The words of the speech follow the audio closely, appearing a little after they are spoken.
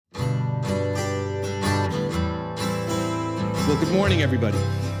Good morning, everybody.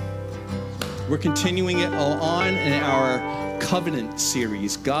 We're continuing it on in our covenant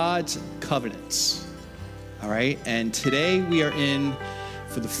series, God's covenants. All right, and today we are in,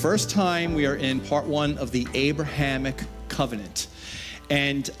 for the first time, we are in part one of the Abrahamic covenant.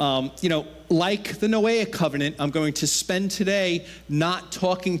 And, like the Noahic covenant, I'm going to spend today not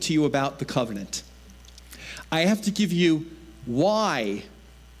talking to you about the covenant. I have to give you why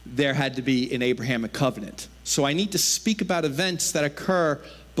there had to be an Abrahamic covenant. So I need to speak about events that occur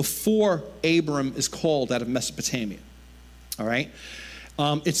before Abram is called out of Mesopotamia. All right?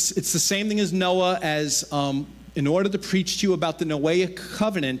 It's the same thing as Noah, as in order to preach to you about the Noahic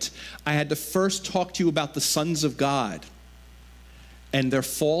covenant, I had to first talk to you about the sons of God and their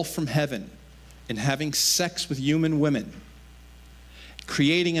fall from heaven and having sex with human women,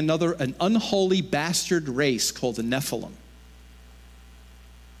 creating an unholy bastard race called the Nephilim.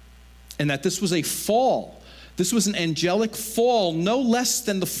 And that this was a fall. This was an angelic fall, no less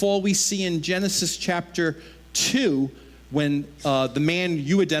than the fall we see in Genesis chapter 2 when the man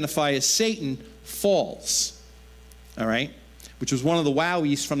you identify as Satan falls. All right? Which was one of the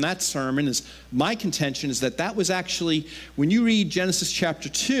wowies from that sermon. Is my contention is that was actually, when you read Genesis chapter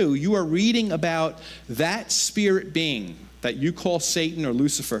 2, you are reading about that spirit being that you call Satan or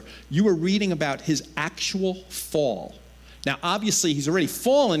Lucifer. You are reading about his actual fall. Now, obviously, he's already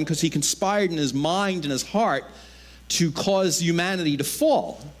fallen because he conspired in his mind and his heart to cause humanity to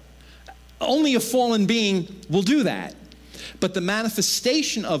fall. Only a fallen being will do that. But the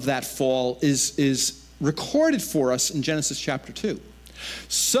manifestation of that fall is recorded for us in Genesis chapter 2.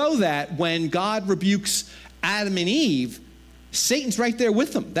 So that when God rebukes Adam and Eve, Satan's right there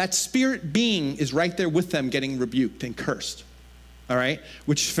with them. That spirit being is right there with them getting rebuked and cursed. All right,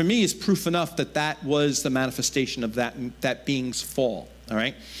 which for me is proof enough that was the manifestation of that being's fall. All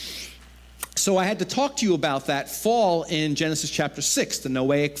right, so I had to talk to you about that fall in Genesis chapter 6, the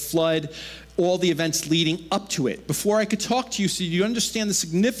Noahic flood, all the events leading up to it, before I could talk to you so you understand the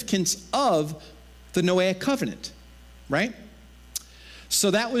significance of the Noahic covenant, right?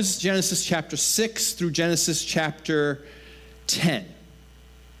 So that was Genesis chapter 6 through Genesis chapter 10.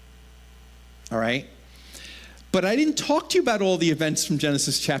 All right. But I didn't talk to you about all the events from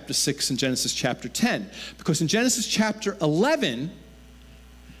Genesis chapter 6 and Genesis chapter 10, because in Genesis chapter 11,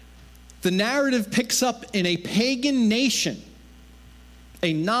 the narrative picks up in a pagan nation,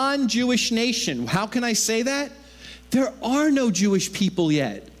 a non-Jewish nation. How can I say that? There are no Jewish people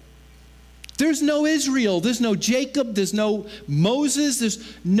yet. There's no Israel. There's no Jacob. There's no Moses.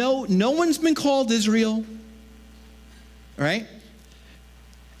 There's no one's been called Israel. All right?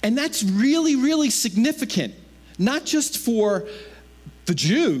 And that's really, really significant. Not just for the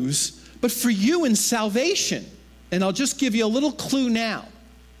Jews, but for you in salvation. And I'll just give you a little clue now.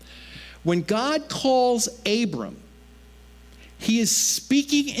 When God calls Abram, he is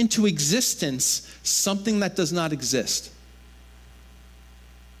speaking into existence something that does not exist.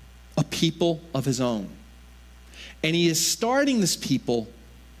 A people of his own. And he is starting this people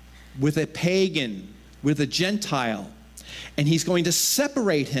with a pagan, with a Gentile. And he's going to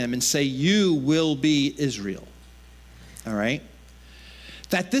separate him and say, you will be Israel. All right?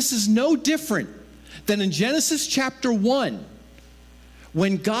 That this is no different than in Genesis chapter 1,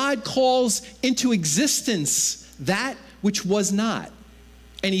 when God calls into existence that which was not.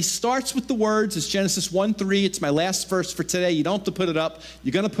 And he starts with the words, it's Genesis 1:3, it's my last verse for today. You don't have to put it up.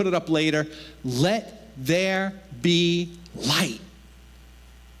 You're going to put it up later. Let there be light.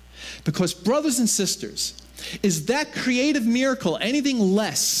 Because, brothers and sisters, is that creative miracle anything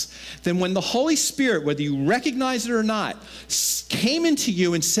less than when the Holy Spirit, whether you recognize it or not, came into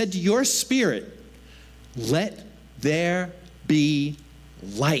you and said to your spirit, let there be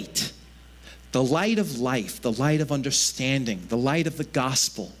light. The light of life, the light of understanding, the light of the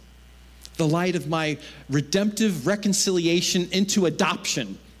gospel, the light of my redemptive reconciliation into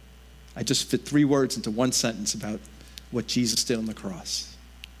adoption. I just fit 3 words into one sentence about what Jesus did on the cross.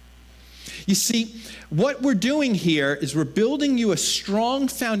 You see, what we're doing here is we're building you a strong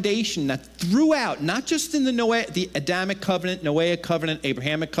foundation that throughout, not just in the Adamic covenant, Noahic covenant,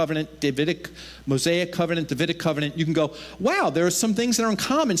 Abrahamic covenant, Davidic, Mosaic covenant, Davidic covenant, you can go, wow, there are some things that are in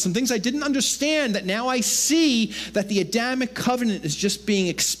common, some things I didn't understand that now I see that the Adamic covenant is just being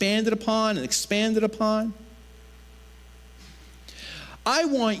expanded upon and expanded upon. I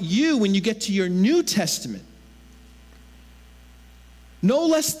want you, when you get to your New Testament, no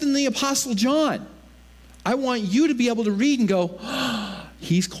less than the Apostle John, I want you to be able to read and go, oh,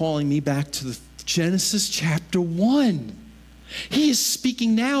 he's calling me back to the Genesis chapter 1. He is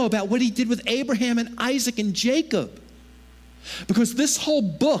speaking now about what he did with Abraham and Isaac and Jacob. Because this whole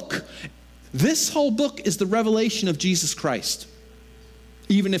book This whole book is the revelation of Jesus Christ,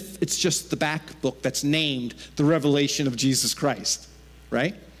 even if it's just the back book that's named the revelation of Jesus Christ,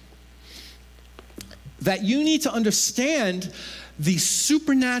 right? That you need to understand the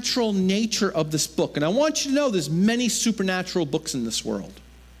supernatural nature of this book. And I want you to know there's many supernatural books in this world.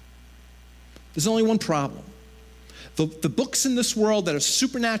 There's only one problem. The books in this world that are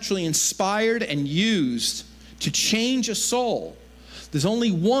supernaturally inspired and used to change a soul, there's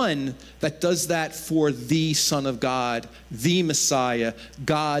only one that does that for the Son of God, the Messiah,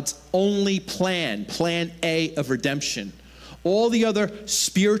 God's only plan A of redemption. All the other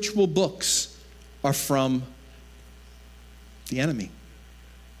spiritual books are from the enemy.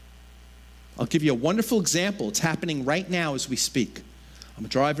 I'll give you a wonderful example. It's happening right now as we speak. I'm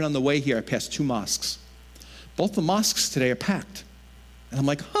driving on the way here. I passed 2 mosques. Both the mosques today are packed. And I'm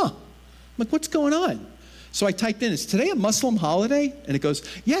like, what's going on? So I typed in, is today a Muslim holiday? And it goes,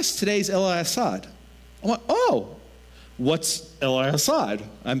 yes, today's El Assad. I'm like, oh, what's El Assad?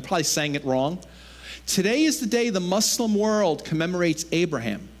 I'm probably saying it wrong. Today is the day the Muslim world commemorates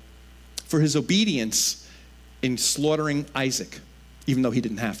Abraham for his obedience in slaughtering Isaac, even though he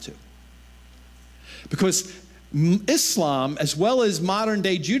didn't have to. Because Islam, as well as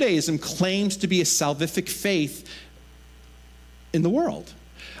modern-day Judaism, claims to be a salvific faith in the world.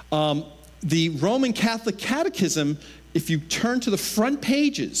 The Roman Catholic Catechism, if you turn to the front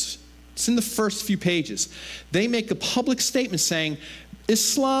pages, it's in the first few pages, they make a public statement saying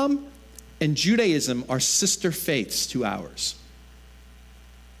Islam and Judaism are sister faiths to ours.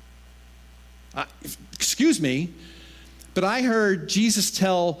 Excuse me, but I heard Jesus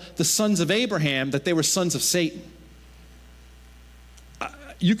tell the sons of Abraham that they were sons of Satan.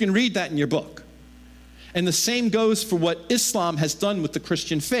 You can read that in your book. And the same goes for what Islam has done with the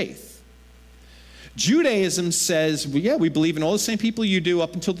Christian faith. Judaism says, well, yeah, we believe in all the same people you do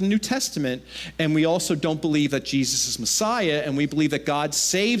up until the New Testament, and we also don't believe that Jesus is Messiah, and we believe that God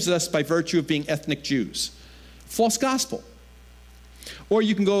saves us by virtue of being ethnic Jews. False gospel. Or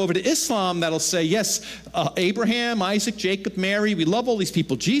you can go over to Islam that'll say, yes, Abraham, Isaac, Jacob, Mary, we love all these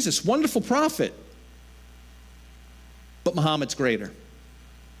people. Jesus, wonderful prophet. But Muhammad's greater.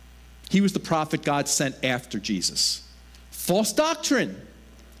 He was the prophet God sent after Jesus. False doctrine.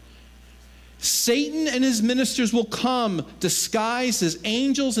 Satan and his ministers will come disguised as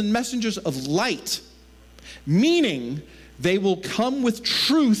angels and messengers of light, meaning they will come with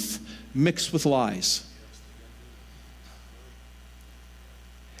truth mixed with lies.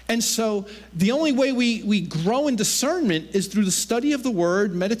 And so the only way we grow in discernment is through the study of the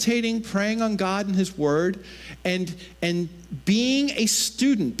Word, meditating, praying on God and His Word, and being a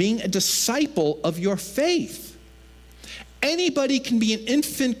student, being a disciple of your faith. Anybody can be an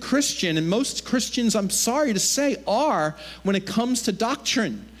infant Christian, and most Christians, I'm sorry to say, are when it comes to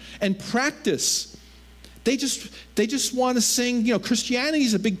doctrine and practice. They just want to sing, Christianity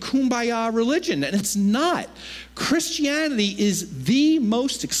is a big kumbaya religion, and it's not. Christianity is the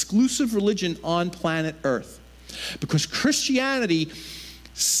most exclusive religion on planet Earth, because Christianity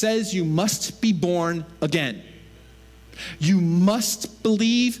says you must be born again. You must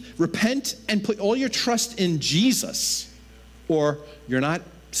believe, repent, and put all your trust in Jesus, or you're not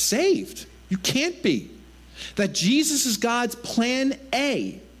saved. You can't be. That Jesus is God's plan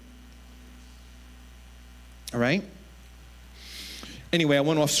A. All right? Anyway, I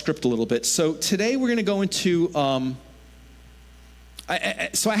went off script a little bit. So today we're going to go into, so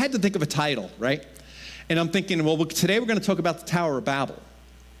I had to think of a title, right? And I'm thinking, well, today we're going to talk about the Tower of Babel.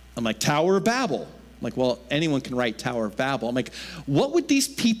 I'm like, Tower of Babel. I'm like, well, anyone can write Tower of Babel. I'm like, what would these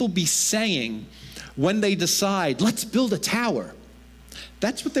people be saying when they decide, let's build a tower?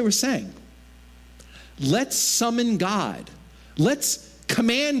 That's what they were saying. Let's summon God. Let's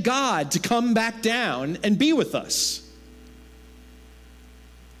command God to come back down and be with us.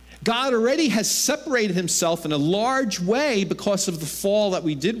 God already has separated himself in a large way because of the fall that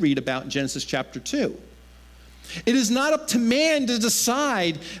we did read about in Genesis chapter 2. It is not up to man to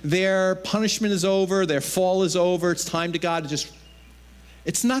decide their punishment is over, their fall is over, it's time to God to just,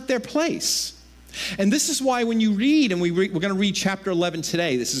 it's not their place. And this is why when you read, and we're going to read chapter 11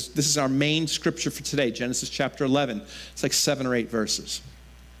 today, this is our main scripture for today, Genesis chapter 11. It's like 7 or 8 verses.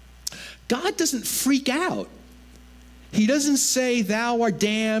 God doesn't freak out. He doesn't say, thou art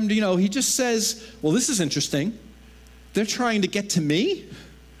damned. He just says, well, this is interesting. They're trying to get to me.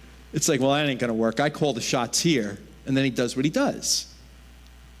 It's like, well, that ain't going to work. I call the shots here. And then he does what he does.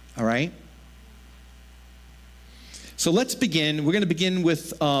 All right? So let's begin. We're going to begin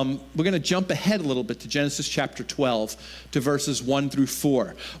with, we're going to jump ahead a little bit to Genesis chapter 12 to verses 1 through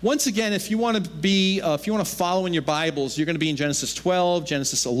 4. Once again, if you want to follow in your Bibles, you're going to be in Genesis 12,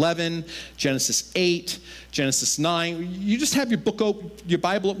 Genesis 11, Genesis 8, Genesis 9. You just have your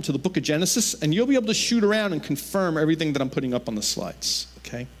Bible open to the book of Genesis, and you'll be able to shoot around and confirm everything that I'm putting up on the slides,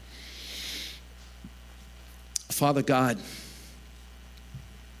 okay? Father God,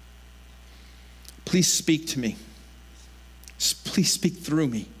 please speak to me. Please speak through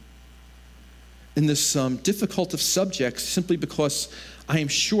me in this difficult of subjects, simply because I am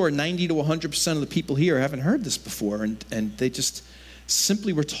sure 90 to 100% of the people here haven't heard this before, and they just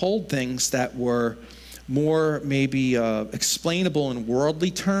simply were told things that were more maybe explainable in worldly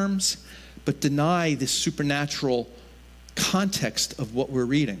terms, but deny the supernatural context of what we're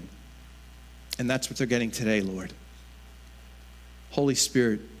reading. And that's what they're getting today, Lord. Holy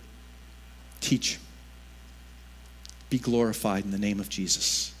Spirit, teach. Be glorified in the name of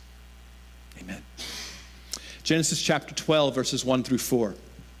Jesus. Amen. Genesis chapter 12, verses 1 through 4.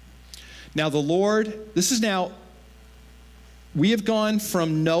 Now the Lord, we have gone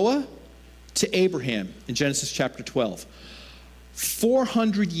from Noah to Abraham in Genesis chapter 12.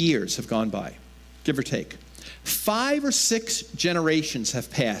 400 years have gone by, give or take. 5 or 6 generations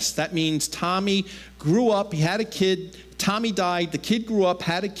have passed. That means Tommy grew up, he had a kid, Tommy died, the kid grew up,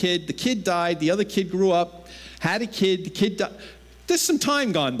 had a kid, the kid died, the other kid grew up, had a kid, the kid died. There's some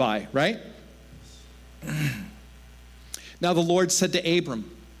time gone by, right? Now the Lord said to Abram,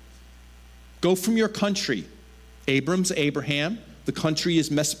 go from your country. Abram's Abraham. The country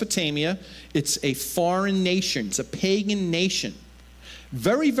is Mesopotamia. It's a foreign nation. It's a pagan nation.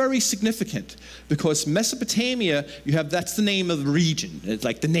 Very, very significant, because Mesopotamia, that's the name of the region. It's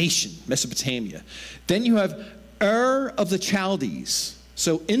like the nation, Mesopotamia. Then you have Ur of the Chaldees.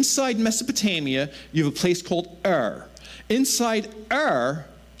 So inside Mesopotamia, you have a place called Ur. Inside Ur,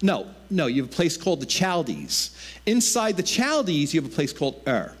 you have a place called the Chaldees. Inside the Chaldees, you have a place called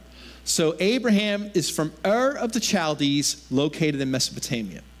Ur. So Abraham is from Ur of the Chaldees, located in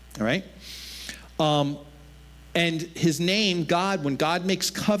Mesopotamia. All right? And his name, God, when God makes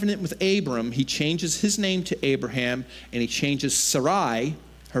covenant with Abram, he changes his name to Abraham, and he changes Sarai,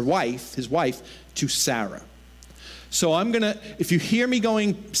 his wife, to Sarah. So if you hear me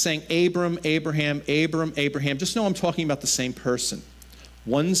saying Abram, Abraham, Abram, Abraham, just know I'm talking about the same person.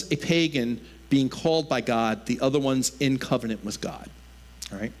 One's a pagan being called by God, the other one's in covenant with God.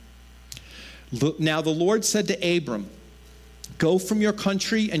 All right? Now the Lord said to Abram, go from your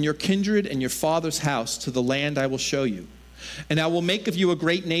country and your kindred and your father's house to the land I will show you. And I will make of you a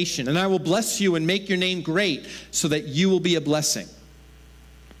great nation, and I will bless you and make your name great, so that you will be a blessing.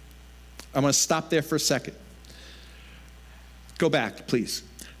 I'm going to stop there for a second. Go back, please.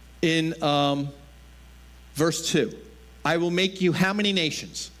 In verse 2, I will make you how many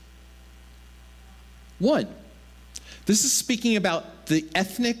nations? 1. This is speaking about the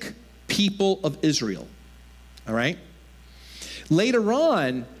ethnic people of Israel. All right? Later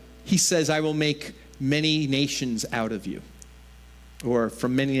on, he says, I will make many nations out of you. Or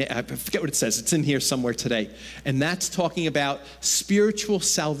from many, I forget what it says. It's in here somewhere today. And that's talking about spiritual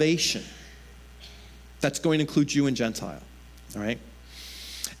salvation. That's going to include Jew and Gentile. All right?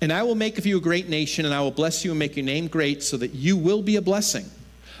 And I will make of you a great nation, and I will bless you and make your name great, so that you will be a blessing.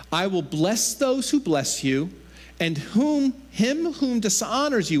 I will bless those who bless you, and him whom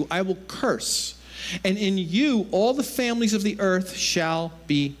dishonors you I will curse. And in you all the families of the earth shall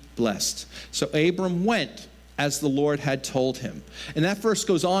be blessed. So Abram went as the Lord had told him. And that verse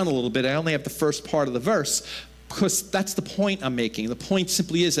goes on a little bit. I only have the first part of the verse, because that's the point I'm making. The point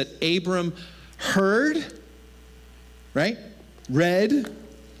simply is that Abram heard, right? Read,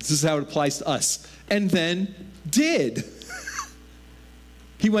 this is how it applies to us, and then did.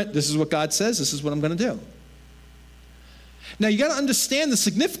 He went, this is what God says, this is what I'm going to do. Now you got to understand the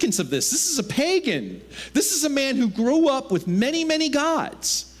significance of this. This is a pagan. This is a man who grew up with many, many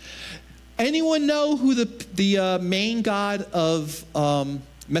gods. Anyone know who the main god of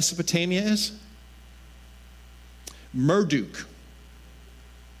Mesopotamia is? Marduk.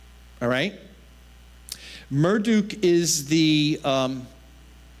 All right? Marduk is the,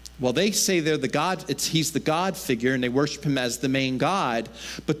 they say they're the god, he's the god figure, and they worship him as the main god.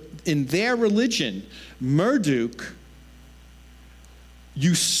 But in their religion, Marduk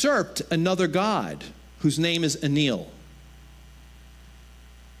usurped another god whose name is Enlil.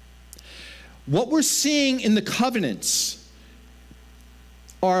 What we're seeing in the covenants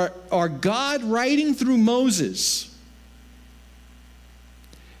are God writing through Moses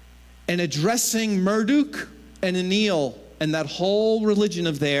and addressing Marduk and Enlil and that whole religion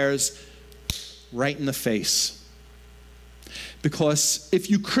of theirs right in the face. Because if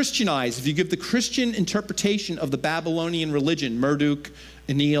you Christianize, if you give the Christian interpretation of the Babylonian religion, Marduk,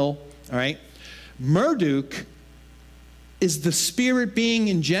 Enlil, all right? Marduk is the spirit being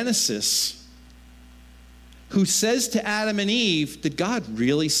in Genesis who says to Adam and Eve, did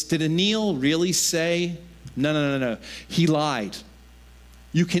Enlil really say, no. He lied.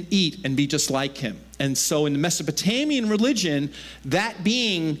 You can eat and be just like him. And so in the Mesopotamian religion, that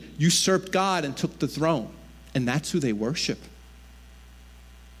being usurped God and took the throne. And that's who they worship.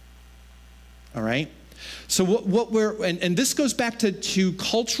 All right? So and this goes back to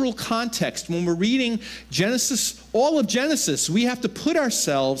cultural context. When we're reading Genesis, all of Genesis, we have to put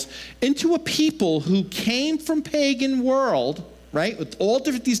ourselves into a people who came from pagan world, right? With all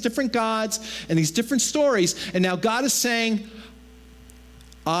these different gods and these different stories. And now God is saying,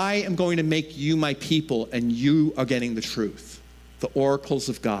 I am going to make you my people, and you are getting the truth. The oracles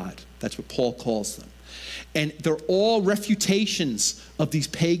of God. That's what Paul calls them. And they're all refutations of these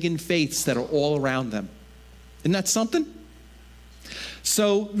pagan faiths that are all around them. Isn't that something?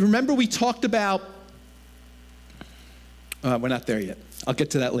 So remember we talked about, we're not there yet. I'll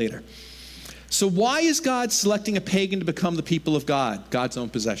get to that later. So why is God selecting a pagan to become the people of God, God's own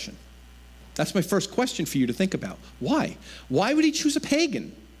possession? That's my first question for you to think about. Why? Why would he choose a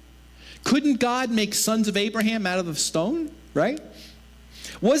pagan? Couldn't God make sons of Abraham out of the stone, right?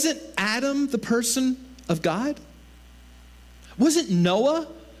 Wasn't Adam the person of God? Wasn't Noah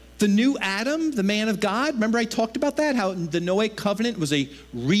the new Adam, the man of God? Remember I talked about that, how the Noahic covenant was a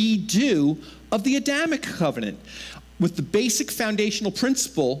redo of the Adamic covenant, with the basic foundational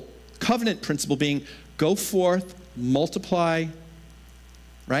principle, covenant principle being go forth, multiply,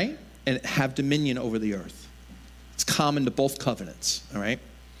 right? And have dominion over the earth. It's common to both covenants, all right?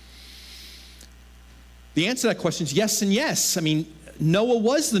 The answer to that question is yes and yes. I mean, Noah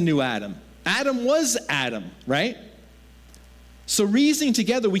was the new Adam. Adam was Adam, right? So reasoning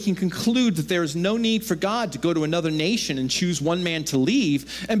together, we can conclude that there is no need for God to go to another nation and choose one man to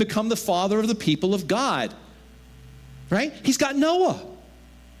leave and become the father of the people of God, right? He's got Noah.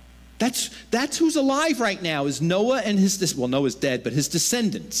 That's who's alive right now, is Noah and Noah's dead, but his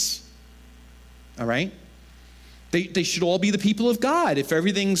descendants, all right? They should all be the people of God if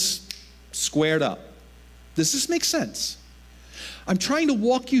everything's squared up. Does this make sense? I'm trying to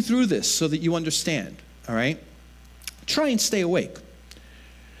walk you through this so that you understand, all right? Try and stay awake.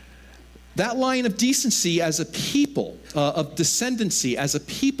 That line of decency as a people, of descendancy as a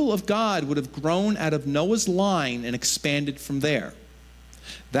people of God would have grown out of Noah's line and expanded from there.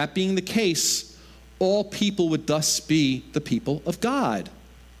 That being the case, all people would thus be the people of God.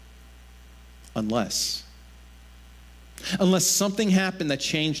 Unless something happened that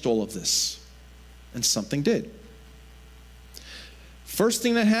changed all of this. And something did. First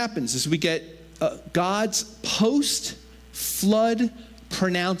thing that happens is we get God's post-flood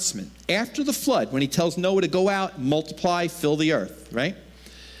pronouncement. After the flood, when he tells Noah to go out, multiply, fill the earth, right?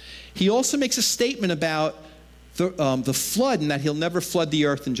 He also makes a statement about the flood and that he'll never flood the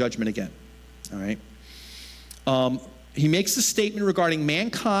earth in judgment again, all right? He makes a statement regarding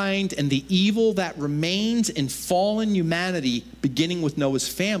mankind and the evil that remains in fallen humanity, beginning with Noah's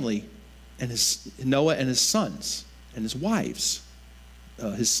family and Noah and his sons and his wives.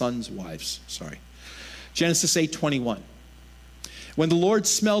 His sons' wives, sorry. Genesis 8:21. When the Lord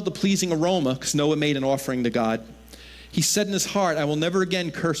smelled the pleasing aroma, because Noah made an offering to God, he said in his heart, I will never again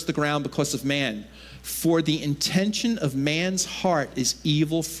curse the ground because of man, for the intention of man's heart is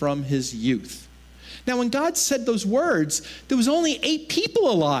evil from his youth. Now, when God said those words, there was only 8 people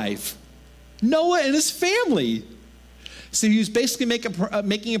alive. Noah and his family. So he was basically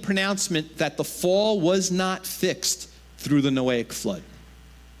making a pronouncement that the fall was not fixed through the Noahic flood.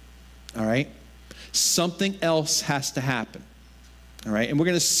 All right? Something else has to happen. All right? And we're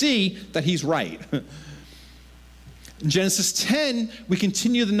going to see that he's right. In Genesis 10, we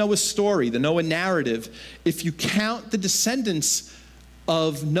continue the Noah story, the Noah narrative. If you count the descendants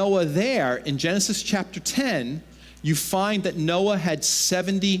of Noah there, in Genesis chapter 10, you find that Noah had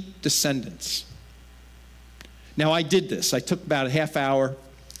 70 descendants. Now, I did this. I took about a half hour.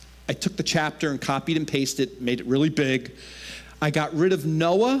 I took the chapter and copied and pasted it, made it really big. I got rid of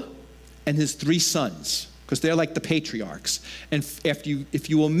Noah and his 3 sons, because they're like the patriarchs. And if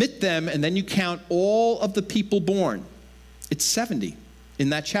you omit them and then you count all of the people born, it's 70 in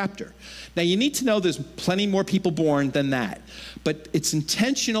that chapter. Now, you need to know there's plenty more people born than that. But it's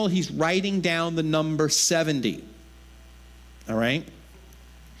intentional. He's writing down the number 70. All right?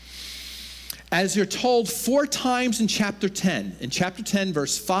 As you're told 4 times in chapter 10. In chapter 10,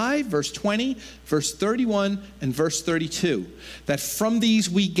 verse 5, verse 20, verse 31, and verse 32. That from these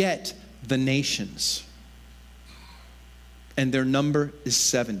we get the nations. and their number is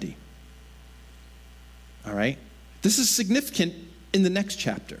 70. All right? This is significant in the next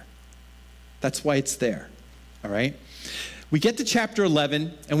chapter. That's why it's there. All right? We get to chapter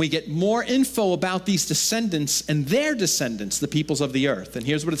 11, and we get more info about these descendants and their descendants, the peoples of the earth. And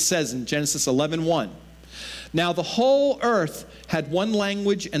here's what it says in Genesis 11:1. Now the whole earth had one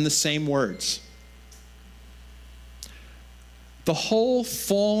language and the same words. The whole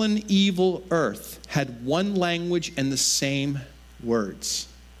fallen, evil earth had one language and the same words.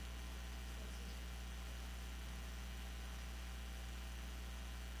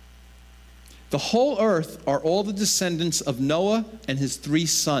 The whole earth are all the descendants of Noah and his 3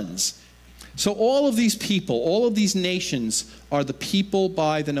 sons. So all of these people, all of these nations are the people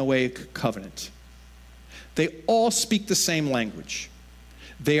by the Noahic covenant. They all speak the same language.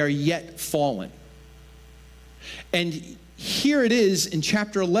 They are yet fallen. And here it is in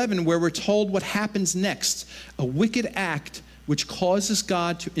chapter 11 where we're told what happens next. A wicked act which causes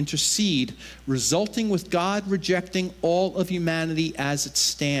God to intercede, resulting with God rejecting all of humanity as it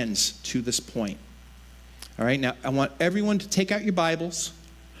stands to this point. All right, now I want everyone to take out your Bibles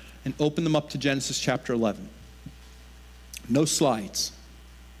and open them up to Genesis chapter 11. No slides.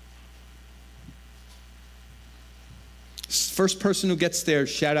 First person who gets there,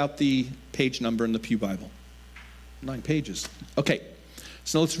 shout out the page number in the Pew Bible. 9 pages. Okay,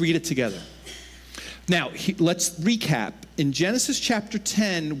 so let's read it together. Now, let's recap. In Genesis chapter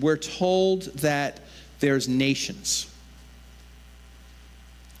 10, we're told that there's nations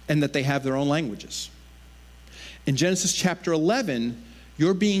and that they have their own languages. In Genesis chapter 11,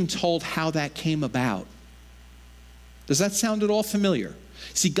 you're being told how that came about. Does that sound at all familiar?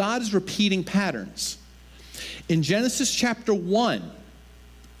 See, God is repeating patterns. In Genesis chapter 1,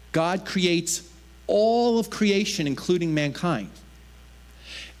 God creates all of creation, including mankind.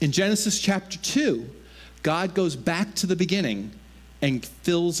 In Genesis chapter 2, God goes back to the beginning and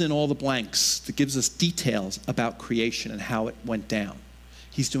fills in all the blanks that gives us details about creation and how it went down.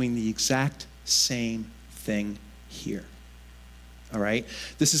 He's doing the exact same thing here. All right?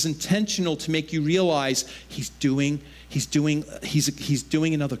 This is intentional to make you realize he's doing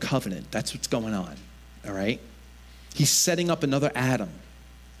another covenant. That's what's going on. All right? He's setting up another Adam.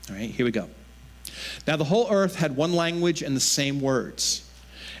 All right? Here we go. Now the whole earth had one language and the same words.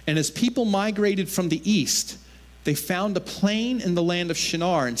 And as people migrated from the east, they found a plain in the land of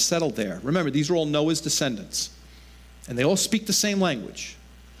Shinar and settled there. Remember, these are all Noah's descendants. And they all speak the same language.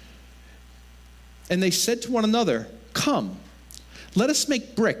 And they said to one another, "Come, let us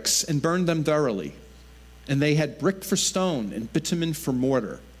make bricks and burn them thoroughly." And they had brick for stone and bitumen for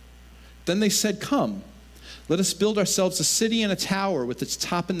mortar. Then they said, "Come, let us build ourselves a city and a tower with its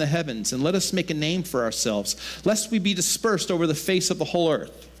top in the heavens, and let us make a name for ourselves, lest we be dispersed over the face of the whole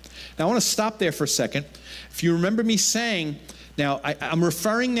earth." Now, I want to stop there for a second. If you remember me saying, now, I'm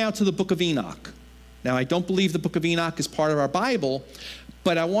referring now to the book of Enoch. Now, I don't believe the book of Enoch is part of our Bible,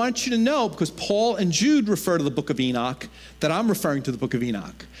 but I want you to know, because Paul and Jude refer to the book of Enoch, that I'm referring to the book of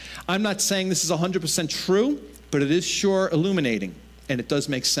Enoch. I'm not saying this is 100% true, but it is sure illuminating, and it does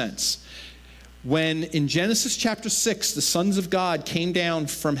make sense. When in Genesis chapter 6, the sons of God came down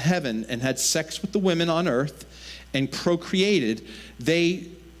from heaven and had sex with the women on earth and procreated, they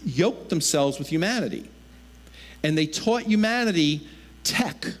yoked themselves with humanity. And they taught humanity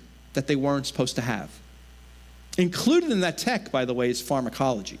tech that they weren't supposed to have. Included in that tech, by the way, is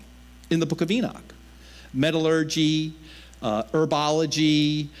pharmacology in the book of Enoch. Metallurgy,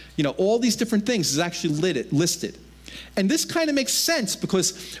 herbology, all these different things is actually listed. And this kind of makes sense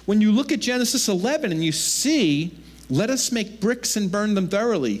because when you look at Genesis 11 and you see, "Let us make bricks and burn them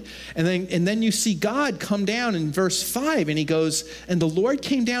thoroughly," and then you see God come down in verse 5 and he goes, "And the Lord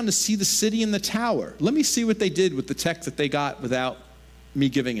came down to see the city and the tower." Let me see what they did with the tech that they got without me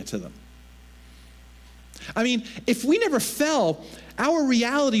giving it to them. I mean, if we never fell, our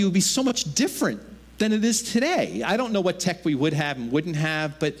reality would be so much different than it is today. I don't know what tech we would have and wouldn't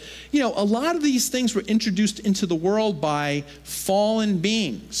have, but a lot of these things were introduced into the world by fallen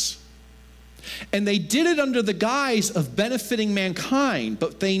beings. And they did it under the guise of benefiting mankind,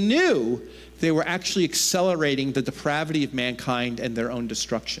 but they knew they were actually accelerating the depravity of mankind and their own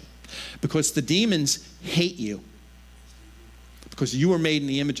destruction. Because the demons hate you. Because you were made in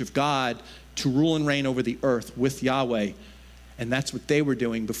the image of God to rule and reign over the earth with Yahweh. And that's what they were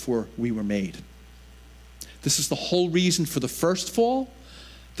doing before we were made. This is the whole reason for the first fall,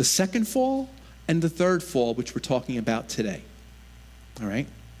 the second fall, and the third fall, which we're talking about today. All right?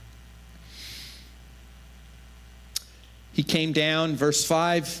 He came down, verse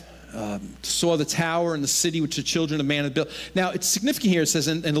 5, saw the tower and the city which the children of man had built. Now, it's significant here. It says,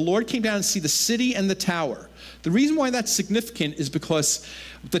 and the Lord came down to see the city and the tower. The reason why that's significant is because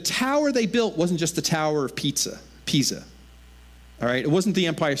the tower they built wasn't just the Tower of Pisa. All right? It wasn't the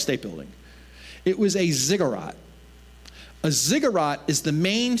Empire State Building. It was a ziggurat. A ziggurat is the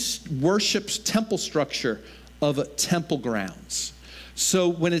main worship temple structure of temple grounds. So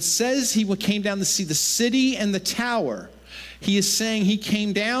when it says he came down to see the city and the tower, he is saying he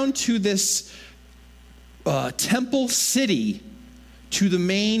came down to this temple city, to the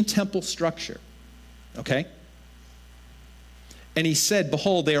main temple structure. Okay? And he said,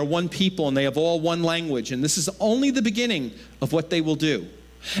 behold, they are one people and they have all one language. And this is only the beginning of what they will do.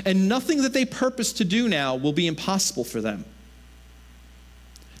 And nothing that they purpose to do now will be impossible for them.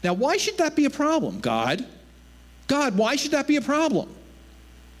 Now, why should that be a problem, God? God, why should that be a problem?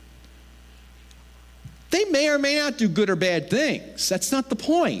 They may or may not do good or bad things. That's not the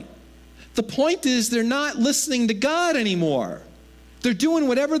point. The point is they're not listening to God anymore. They're doing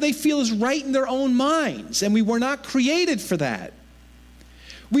whatever they feel is right in their own minds, and we were not created for that.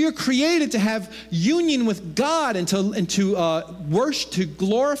 We are created to have union with God and to worship, to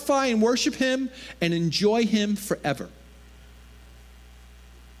glorify and worship Him and enjoy Him forever.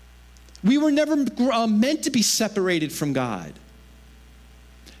 We were never meant to be separated from God.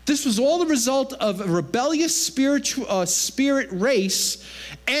 This was all the result of a rebellious spirit race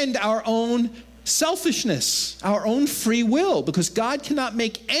and our own selfishness, our own free will, because God cannot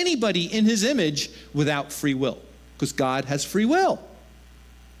make anybody in His image without free will, because God has free will.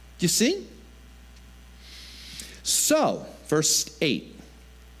 You see? So, verse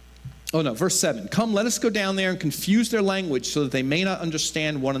 7. Come, let us go down there and confuse their language so that they may not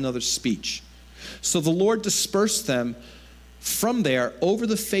understand one another's speech. So the Lord dispersed them from there over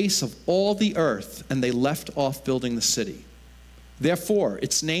the face of all the earth, and they left off building the city. Therefore,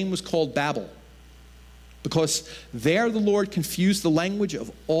 its name was called Babel, because there the Lord confused the language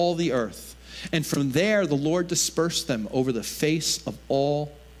of all the earth. And from there the Lord dispersed them over the face of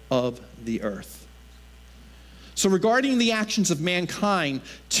all of the earth. So regarding the actions of mankind,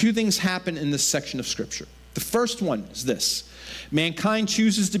 two things happen in this section of Scripture. The first one is this. Mankind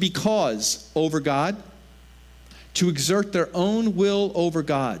chooses to be cause over God, to exert their own will over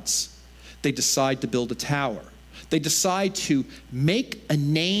God's. They decide to build a tower. They decide to make a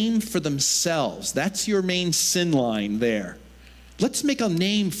name for themselves. That's your main sin line there. Let's make a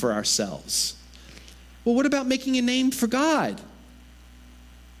name for ourselves. Well, what about making a name for God?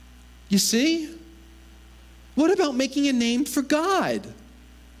 You see? What about making a name for God?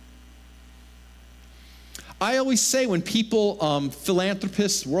 I always say when people,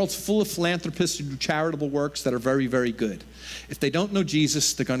 philanthropists, the world's full of philanthropists who do charitable works that are very, very good. If they don't know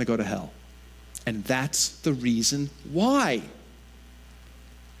Jesus, they're going to go to hell. And that's the reason why.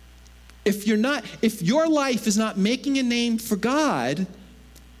 If your life is not making a name for God,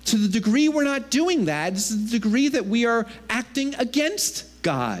 to the degree we're not doing that, is the degree that we are acting against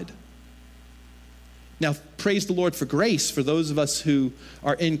God. Now, praise the Lord for grace. For those of us who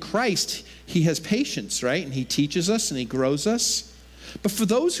are in Christ, He has patience, right? And He teaches us and He grows us. But for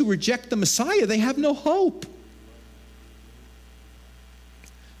those who reject the Messiah, they have no hope.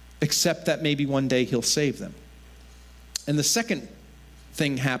 Except that maybe one day He'll save them. And the second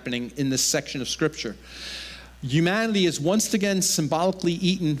thing happening in this section of Scripture, humanity is once again symbolically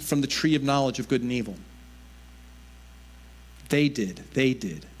eaten from the tree of knowledge of good and evil. They did,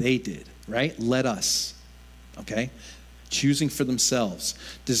 right? Let us, okay? Choosing for themselves,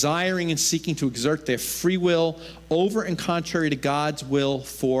 desiring and seeking to exert their free will over and contrary to God's will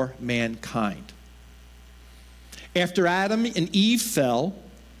for mankind. After Adam and Eve fell,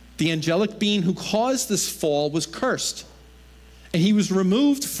 the angelic being who caused this fall was cursed. And he was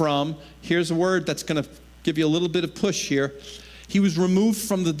removed from, here's a word that's going to give you a little bit of push here, he was removed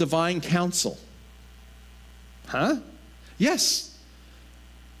from the divine council. Huh? Yes.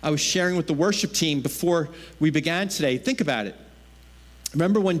 I was sharing with the worship team before we began today. Think about it.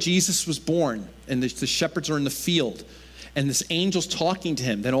 Remember when Jesus was born and the shepherds are in the field and this angel's talking to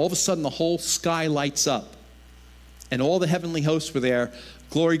him, then all of a sudden the whole sky lights up and all the heavenly hosts were there.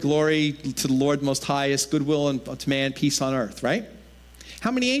 Glory, glory to the Lord Most Highest, goodwill and to man, peace on earth, right? How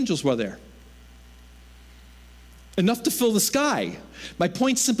many angels were there? Enough to fill the sky. My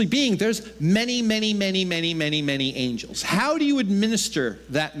point simply being, there's many, many, many, many, many, many angels. How do you administer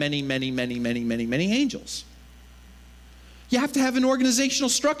that many, many, many, many, many, many angels? You have to have an organizational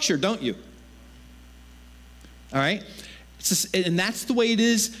structure, don't you? All right? And that's the way it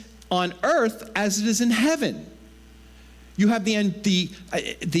is on earth as it is in heaven. You have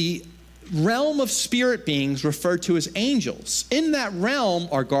the realm of spirit beings referred to as angels. In that realm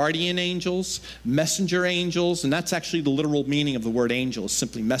are guardian angels, messenger angels, and that's actually the literal meaning of the word angel, is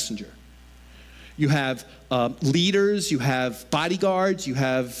simply messenger. You have leaders, you have bodyguards, you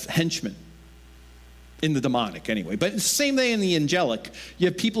have henchmen. In the demonic, anyway. But it's the same thing in the angelic. You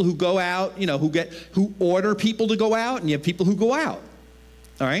have people who go out, who order people to go out, and you have people who go out.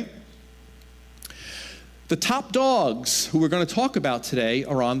 All right? The top dogs who we're going to talk about today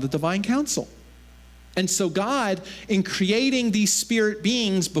are on the divine council. And so God, in creating these spirit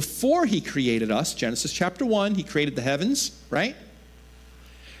beings before he created us, Genesis chapter 1, he created the heavens, right?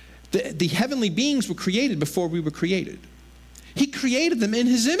 The heavenly beings were created before we were created. He created them in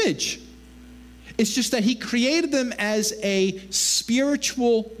his image. It's just that he created them as a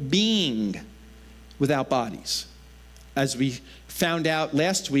spiritual being without bodies. As we found out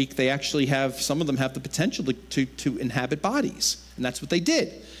last week, some of them have the potential to inhabit bodies. And that's what they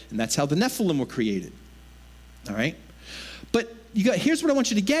did. And that's how the Nephilim were created. All right? But here's what I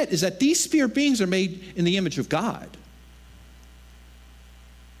want you to get, is that these spirit beings are made in the image of God.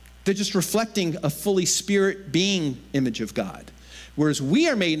 They're just reflecting a fully spirit being image of God. Whereas we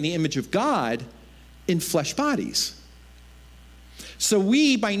are made in the image of God in flesh bodies. So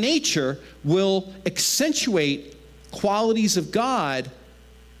we, by nature, will accentuate qualities of God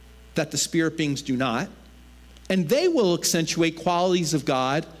that the spirit beings do not, and they will accentuate qualities of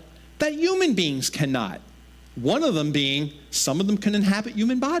God that human beings cannot. One of them being, some of them can inhabit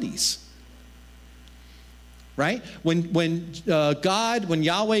human bodies. Right? When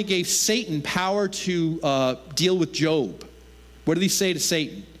Yahweh gave Satan power to deal with Job, what did he say to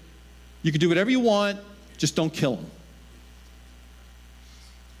Satan? You can do whatever you want, just don't kill him.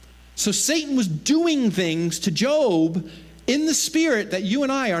 So Satan was doing things to Job in the spirit that you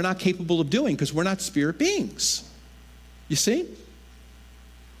and I are not capable of doing because we're not spirit beings. You see?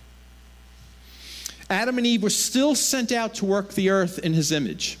 Adam and Eve were still sent out to work the earth in his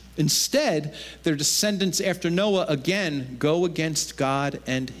image. Instead, their descendants after Noah again go against God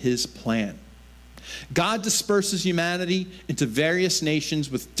and his plan. God disperses humanity into various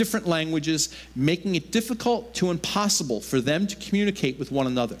nations with different languages, making it difficult to impossible for them to communicate with one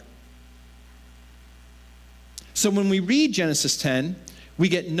another. So when we read Genesis 10, we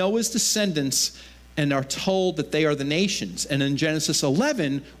get Noah's descendants and are told that they are the nations. And in Genesis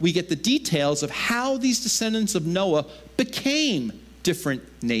 11, we get the details of how these descendants of Noah became different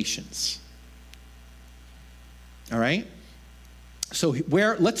nations. All right? So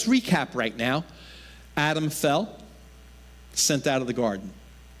let's recap right now. Adam fell, sent out of the garden.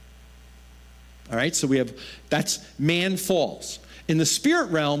 All right, so that's man falls. In the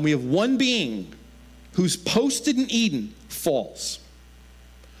spirit realm, we have one being who's posted in Eden, falls.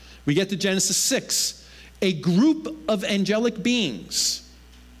 We get to Genesis 6. A group of angelic beings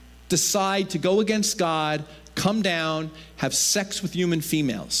decide to go against God, come down, have sex with human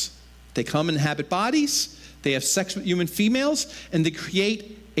females. They come and inhabit bodies, they have sex with human females, and they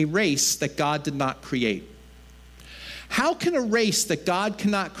create a race that God did not create. How can a race that God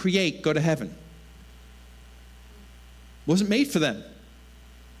cannot create go to heaven? It wasn't made for them.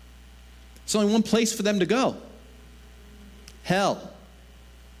 There's only one place for them to go. Hell.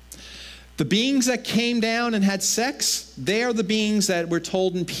 The beings that came down and had sex, they are the beings that we're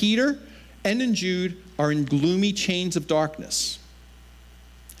told in Peter and in Jude are in gloomy chains of darkness.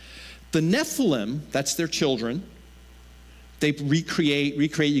 The Nephilim, that's their children, they recreate,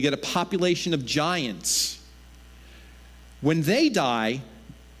 you get a population of giants. When they die,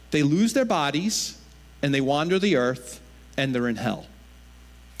 they lose their bodies and they wander the earth and they're in hell.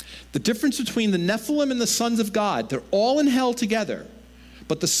 The difference between the Nephilim and the sons of God, they're all in hell together.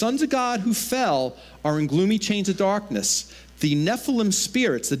 But the sons of God who fell are in gloomy chains of darkness. The Nephilim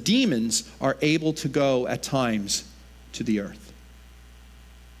spirits, the demons, are able to go at times to the earth.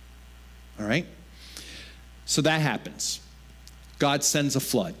 All right? So that happens. God sends a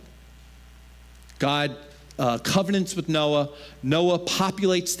flood. God covenants with Noah. Noah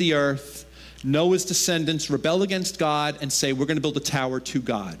populates the earth. Noah's descendants rebel against God and say, we're going to build a tower to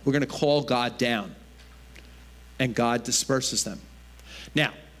God. We're going to call God down. And God disperses them.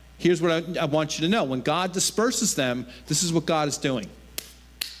 Now, here's what I want you to know. When God disperses them, this is what God is doing.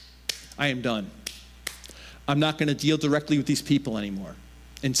 I am done. I'm not going to deal directly with these people anymore.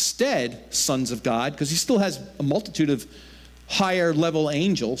 Instead, sons of God, because he still has a multitude of higher level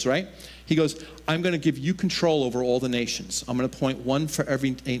angels, right? He goes, I'm going to give you control over all the nations. I'm going to appoint one for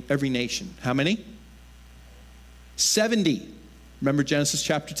every nation. How many? 70. Remember Genesis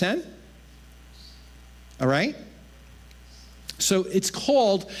chapter 10? All right? So it's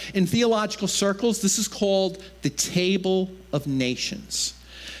called, in theological circles, this is called the Table of Nations.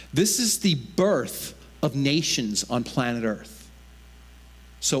 This is the birth of nations on planet Earth.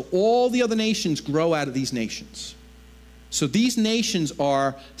 So all the other nations grow out of these nations. So these nations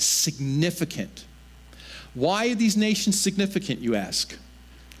are significant. Why are these nations significant, you ask?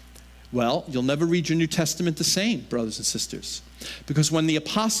 Well, you'll never read your New Testament the same, brothers and sisters. Because when the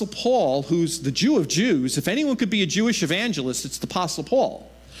Apostle Paul, who's the Jew of Jews, if anyone could be a Jewish evangelist, it's the Apostle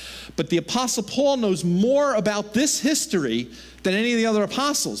Paul. But the Apostle Paul knows more about this history than any of the other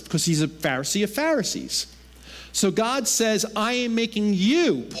apostles because he's a Pharisee of Pharisees. So God says, I am making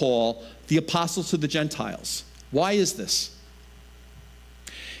you, Paul, the apostle to the Gentiles. Why is this?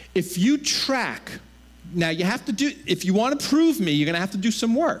 If you track, now you have to do, if you want to prove me, you're going to have to do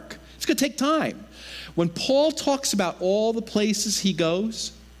some work. It's going to take time. When Paul talks about all the places he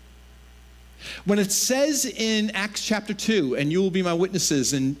goes, when it says in Acts chapter 2, and you will be my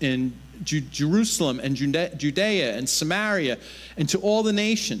witnesses in Jerusalem and Judea and Samaria and to all the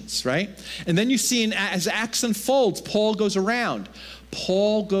nations, right? And then you see as Acts unfolds, Paul goes around.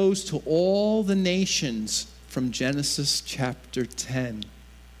 Paul goes to all the nations from Genesis chapter 10.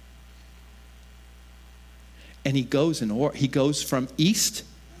 And he goes from east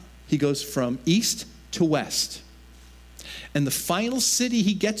to west. And the final city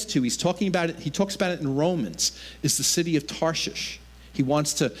he gets to, he talks about it in Romans, is the city of Tarshish. He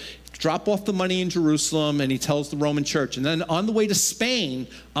wants to drop off the money in Jerusalem, and he tells the Roman church, and then on the way to Spain,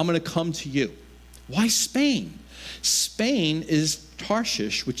 I'm going to come to you. Why Spain? Spain is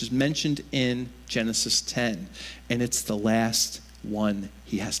Tarshish, which is mentioned in Genesis 10, and it's the last one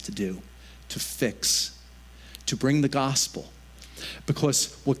he has to do, to fix, to bring the gospel.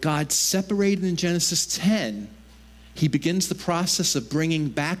 Because what God separated in Genesis 10, he begins the process of bringing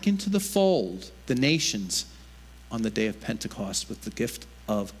back into the fold the nations on the day of Pentecost with the gift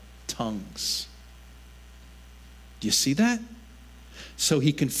of tongues. Do you see that? So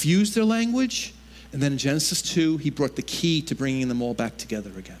he confused their language, and then in Genesis 2, he brought the key to bringing them all back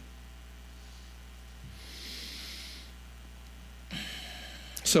together again.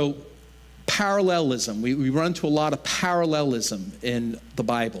 So parallelism. We run into a lot of parallelism in the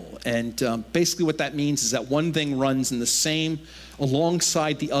Bible. And basically what that means is that one thing runs in the same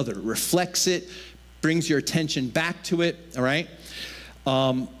alongside the other. It reflects it, brings your attention back to it, all right?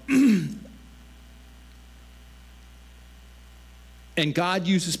 And God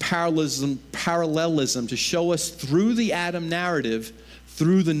uses parallelism to show us through the Adam narrative,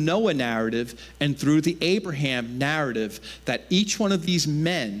 through the Noah narrative, and through the Abraham narrative that each one of these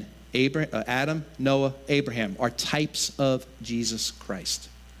men, Adam, Noah, Abraham, are types of Jesus Christ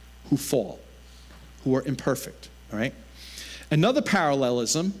who fall, who are imperfect, all right? Another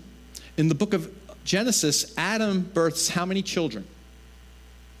parallelism, in the book of Genesis, Adam births how many children?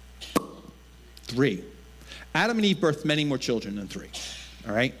 3. Adam and Eve birthed many more children than 3,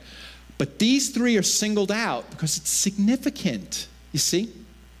 all right? But these 3 are singled out because it's significant, you see?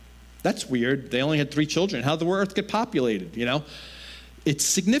 That's weird. They only had 3 children. How did the earth get populated, you know? It's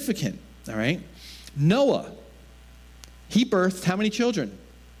significant, all right? Noah, he birthed how many children?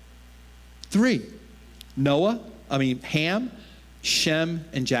 3. Ham, Shem,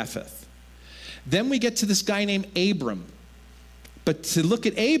 and Japheth. Then we get to this guy named Abram. But to look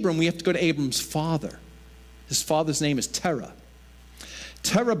at Abram, we have to go to Abram's father. His father's name is Terah.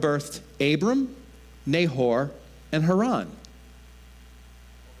 Terah birthed Abram, Nahor, and Haran.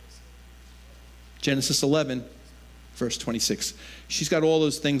 Genesis 11, verse 26. She's got all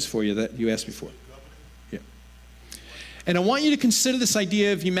those things for you that you asked me for. Yeah. And I want you to consider this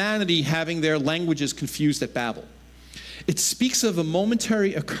idea of humanity having their languages confused at Babel. It speaks of a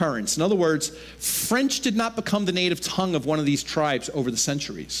momentary occurrence. In other words, French did not become the native tongue of one of these tribes over the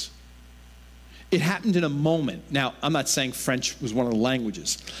centuries. It happened in a moment. Now, I'm not saying French was one of the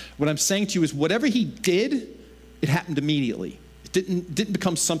languages. What I'm saying to you is whatever he did, it happened immediately. It didn't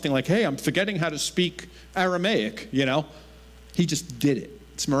become something like, hey, I'm forgetting how to speak Aramaic, you know. He just did it.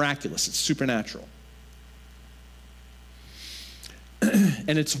 It's miraculous. It's supernatural.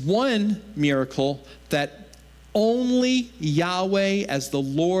 And it's one miracle that only Yahweh as the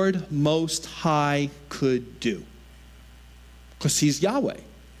Lord Most High could do. Because he's Yahweh.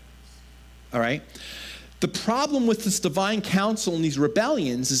 All right? The problem with this divine council and these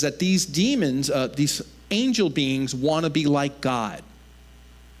rebellions is that these demons, these angel beings, want to be like God.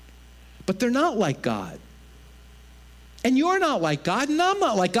 But they're not like God. And you're not like God, and I'm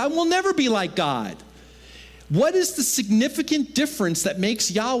not like God. We'll never be like God. What is the significant difference that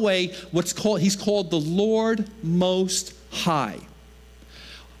makes Yahweh he's called the Lord Most High?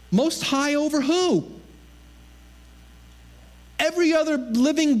 Most high over who? Every other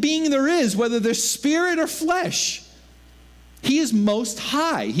living being there is, whether they're spirit or flesh. He is most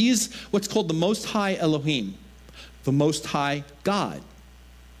high. He is what's called the Most High Elohim, the Most High God.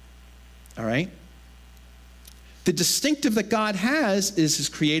 All right? The distinctive that God has is his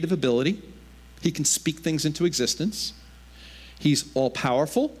creative ability. He can speak things into existence. He's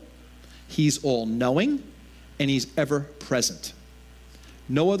all-powerful. He's all-knowing. And he's ever-present.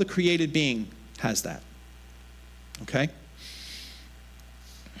 No other created being has that. Okay?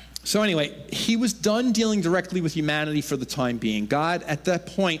 So anyway, he was done dealing directly with humanity for the time being. God, at that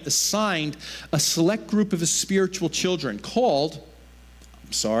point, assigned a select group of his spiritual children called,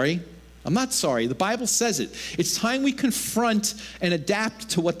 I'm not sorry, the Bible says it. It's time we confront and adapt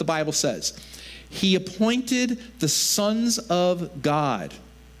to what the Bible says. He appointed the sons of God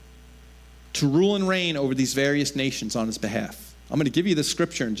to rule and reign over these various nations on his behalf. I'm going to give you the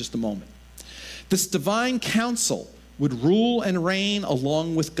scripture in just a moment. This divine council would rule and reign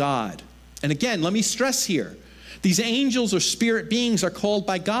along with God. And again, let me stress here, these angels or spirit beings are called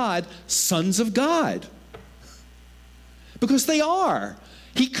by God sons of God. Because they are.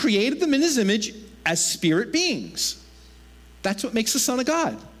 He created them in his image as spirit beings. That's what makes a son of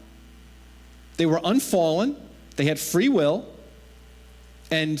God. They were unfallen, they had free will,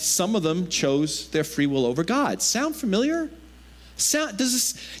 and some of them chose their free will over God. Sound familiar?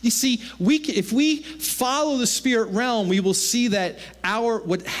 You see, if we follow the spirit realm, we will see that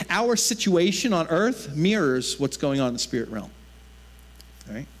our situation on earth mirrors what's going on in the spirit realm.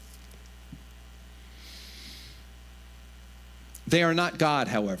 All right? They are not God,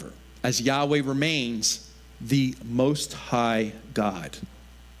 however, as Yahweh remains the Most High God.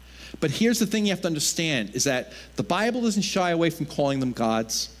 But here's the thing you have to understand, is that the Bible doesn't shy away from calling them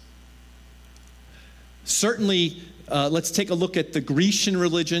gods. Certainly, let's take a look at the Grecian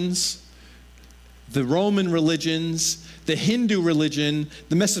religions, the Roman religions, the Hindu religion,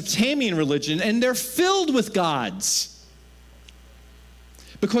 the Mesopotamian religion, and they're filled with gods.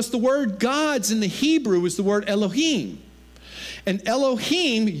 Because the word gods in the Hebrew is the word Elohim. And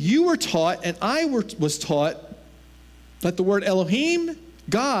Elohim, you were taught, and I was taught, that the word Elohim,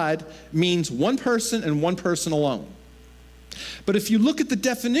 God, means one person and one person alone. But if you look at the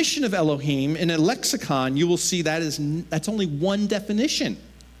definition of Elohim in a lexicon, you will see that's only one definition.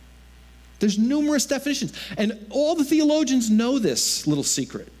 There's numerous definitions. And all the theologians know this little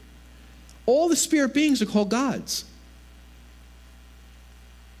secret. All the spirit beings are called gods.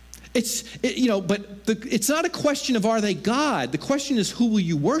 But it's not a question of are they God. The question is, who will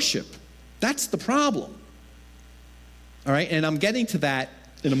you worship? That's the problem. All right, and I'm getting to that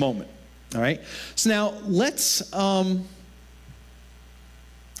in a moment. All right, so now let's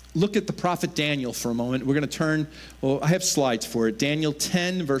look at the prophet Daniel for a moment. We're going to turn, I have slides for it. Daniel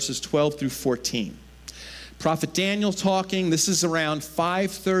 10, verses 12 through 14. Prophet Daniel talking, this is around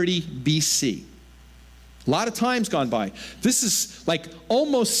 530 BC. A lot of time's gone by. This is like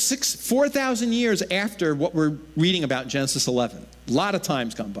almost 4,000 years after what we're reading about in Genesis 11. A lot of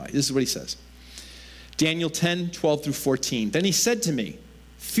time's gone by. This is what he says. Daniel 10, 12 through 14. Then he said to me,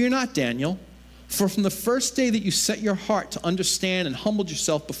 "Fear not, Daniel, for from the first day that you set your heart to understand and humbled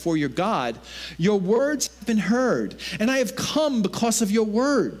yourself before your God, your words have been heard, and I have come because of your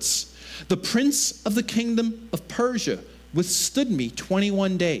words. The prince of the kingdom of Persia withstood me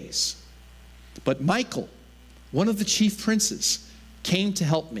 21 days. But Michael, one of the chief princes, came to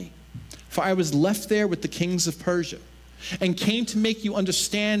help me, for I was left there with the kings of Persia, and came to make you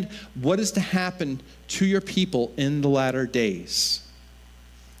understand what is to happen to your people in the latter days."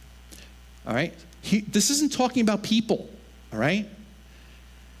 All right? This isn't talking about people, all right?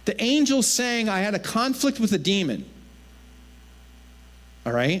 The angel's saying, I had a conflict with a demon,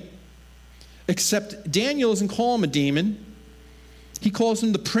 all right? Except Daniel doesn't call him a demon. He calls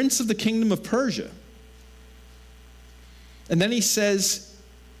him the prince of the kingdom of Persia. And then he says,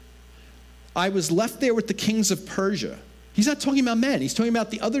 I was left there with the kings of Persia. He's not talking about men. He's talking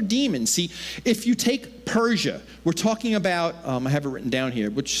about the other demons. See, if you take Persia, we're talking about, I have it written down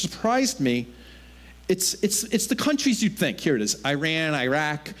here, which surprised me. It's the countries you'd think. Here it is. Iran,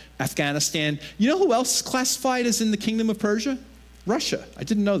 Iraq, Afghanistan. You know who else is classified as in the kingdom of Persia? Russia. I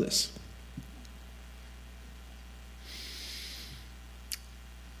didn't know this.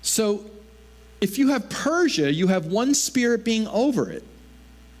 So if you have Persia, you have one spirit being over it.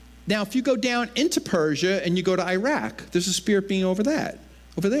 Now, if you go down into Persia and you go to Iraq, there's a spirit being over there.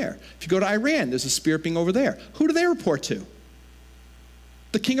 If you go to Iran, there's a spirit being over there. Who do they report to?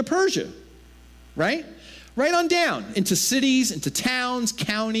 The king of Persia, right? Right on down into cities, into towns,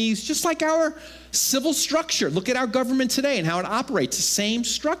 counties, just like our civil structure. Look at our government today and how it operates, the same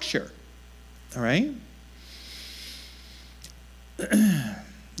structure, all right?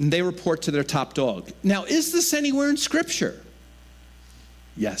 And they report to their top dog. Now, is this anywhere in Scripture?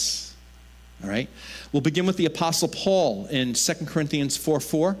 Yes. All right. We'll begin with the Apostle Paul in 2 Corinthians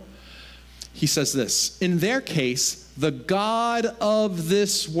 4:4. He says this, in their case, the god of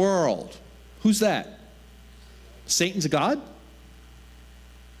this world. Who's that? Satan's a god?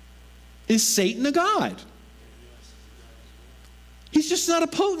 Is Satan a god? He's just not a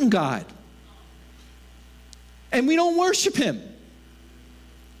potent God. And we don't worship him.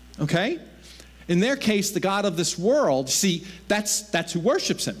 Okay? In their case, the god of this world, see, that's who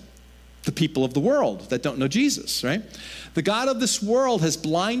worships him. The people of the world that don't know Jesus, right? The god of this world has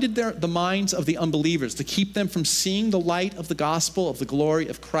blinded the minds of the unbelievers to keep them from seeing the light of the gospel of the glory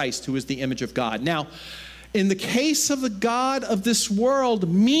of Christ, who is the image of God. Now, in the case of the god of this world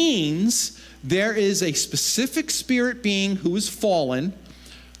means there is a specific spirit being who is fallen,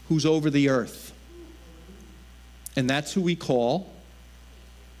 who's over the earth. And that's who we call,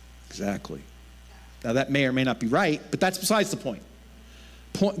 exactly. Now that may or may not be right, but that's besides the point.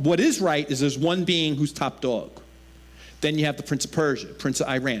 What is right is there's one being who's top dog. Then you have the Prince of Persia, Prince of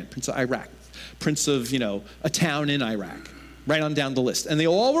Iran, Prince of Iraq, Prince of, a town in Iraq, right on down the list. And they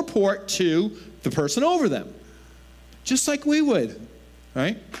all report to the person over them, just like we would,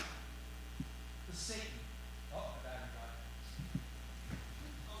 right?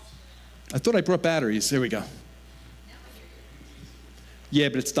 I thought I brought batteries. There we go. Yeah,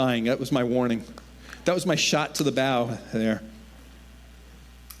 but it's dying. That was my warning. That was my shot to the bow there.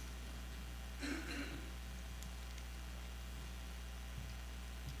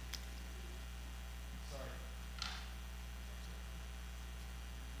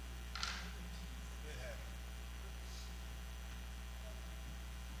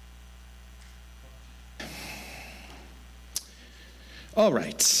 All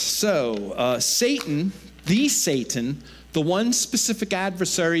right, so Satan, the one specific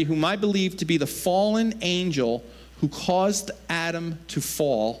adversary whom I believe to be the fallen angel who caused Adam to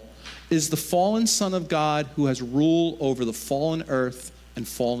fall, is the fallen Son of God who has rule over the fallen earth and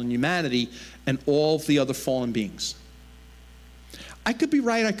fallen humanity and all of the other fallen beings. I could be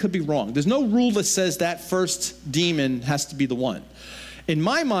right, I could be wrong. There's no rule that says that first demon has to be the one. In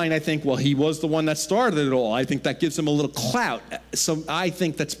my mind, I think, well, he was the one that started it all. I think that gives him a little clout. So I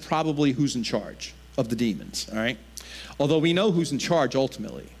think that's probably who's in charge of the demons, all right? Although we know who's in charge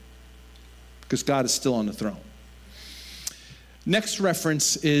ultimately, because God is still on the throne. Next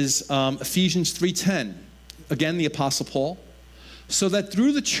reference is Ephesians 3:10. Again, the Apostle Paul. So that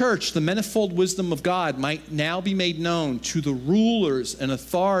through the church, the manifold wisdom of God might now be made known to the rulers and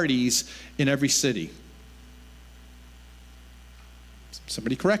authorities in every city.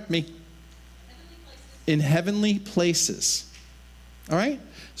 Somebody correct me. In heavenly places. All right?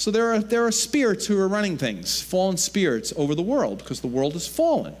 So there are spirits who are running things, fallen spirits over the world, because the world is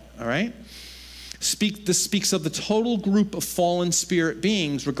fallen. All right? This speaks of the total group of fallen spirit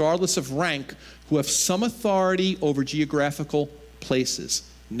beings, regardless of rank, who have some authority over geographical places,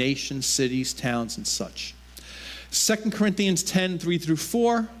 nations, cities, towns, and such. 2 Corinthians 10, 3 through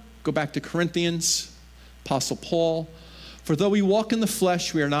 4. Go back to Corinthians, Apostle Paul. For though we walk in the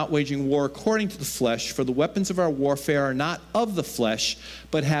flesh, we are not waging war according to the flesh, for the weapons of our warfare are not of the flesh,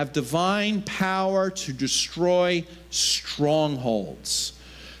 but have divine power to destroy strongholds.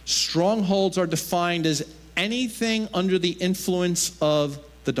 Strongholds are defined as anything under the influence of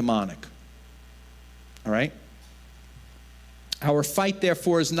the demonic. All right? Our fight,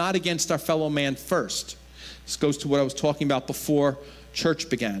 therefore, is not against our fellow man first. This goes to what I was talking about before church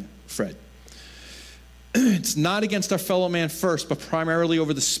began, Fred. It's not against our fellow man first, but primarily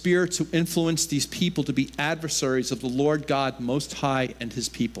over the spirits who influence these people to be adversaries of the Lord God Most High and his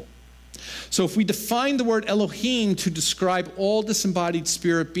people. So if we define the word Elohim to describe all disembodied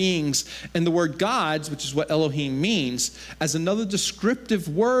spirit beings, and the word gods, which is what Elohim means, as another descriptive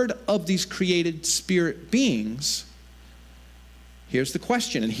word of these created spirit beings, here's the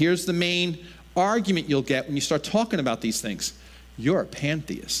question, and here's the main argument you'll get when you start talking about these things. You're a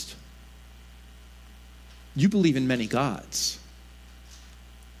pantheist. You believe in many gods.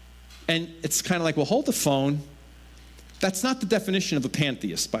 And it's kind of like, well, hold the phone. That's not the definition of a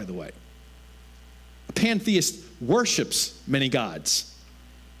pantheist, by the way. A pantheist worships many gods.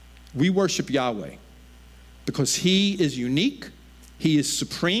 We worship Yahweh because he is unique, he is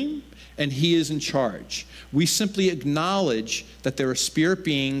supreme, and he is in charge. We simply acknowledge that there are spirit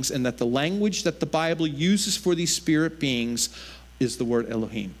beings and that the language that the Bible uses for these spirit beings is the word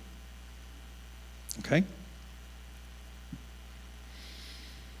Elohim. Okay?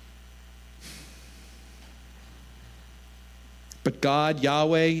 But God,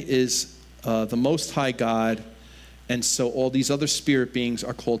 Yahweh, is the Most High God, and so all these other spirit beings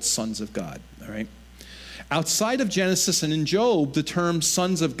are called sons of God, all right? Outside of Genesis and in Job, the term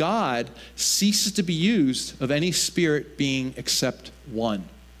sons of God ceases to be used of any spirit being except one.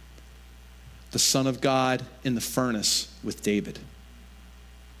 the Son of God in the furnace with David.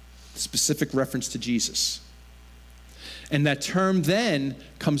 Specific reference to Jesus. And that term then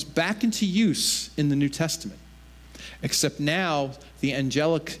comes back into use in the New Testament. Except now, the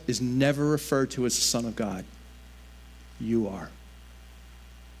angelic is never referred to as the Son of God. You are.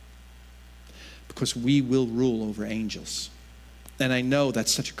 Because we will rule over angels. And I know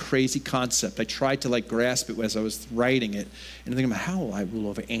that's such a crazy concept. I tried to grasp it as I was writing it. And thinking about, how will I rule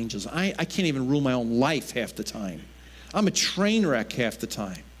over angels? I can't even rule my own life half the time. I'm a train wreck half the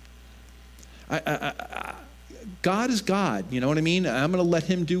time. God is God, you know what I mean? I'm going to let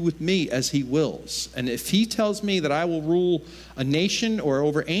him do with me as he wills. And if he tells me that I will rule a nation or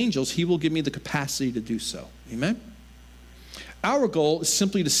over angels, he will give me the capacity to do so. Amen? Our goal is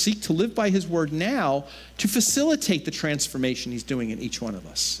simply to seek to live by his word now to facilitate the transformation he's doing in each one of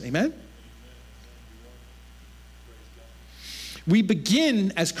us. Amen? We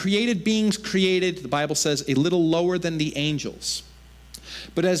begin as created beings created, the Bible says, a little lower than the angels.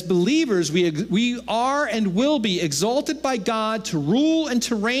 But as believers, we are and will be exalted by God to rule and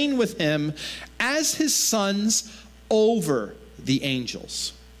to reign with him as his sons over the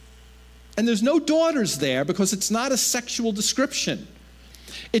angels. And there's no daughters there because it's not a sexual description.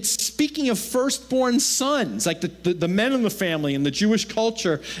 It's speaking of firstborn sons, like the men in the family in the Jewish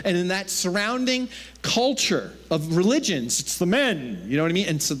culture and in that surrounding culture of religions. It's the men, you know what I mean?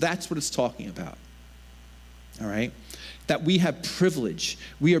 And so that's what it's talking about. All right? That we have privilege.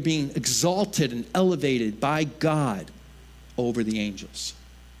 We are being exalted and elevated by God over the angels.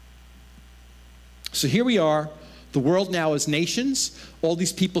 So here we are. The world now is nations. All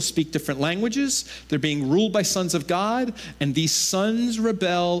these people speak different languages. They're being ruled by sons of God, and these sons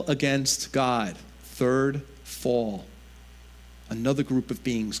rebel against God. Third fall. Another group of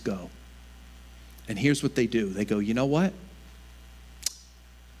beings go. And here's what they do. They go, you know what?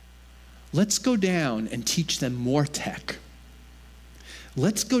 Let's go down and teach them more tech.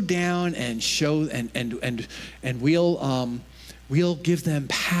 Let's go down and show, and we'll give them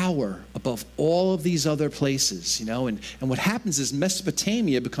power above all of these other places, you know. And what happens is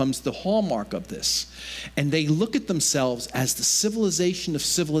Mesopotamia becomes the hallmark of this. And they look at themselves as the civilization of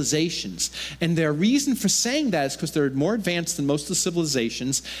civilizations. And their reason for saying that is because they're more advanced than most of the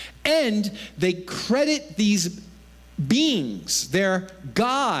civilizations. And they credit these beings, their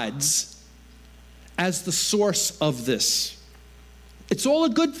gods, as the source of this. It's all a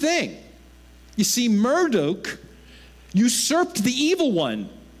good thing. You see, Marduk usurped the evil one,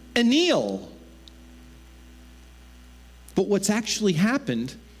 Enlil. But what's actually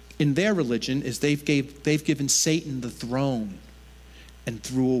happened in their religion is they've given Satan the throne and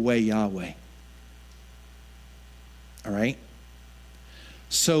threw away Yahweh. All right?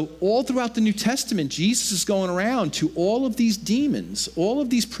 So all throughout the New Testament, Jesus is going around to all of these demons, all of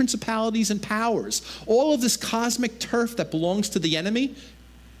these principalities and powers, all of this cosmic turf that belongs to the enemy,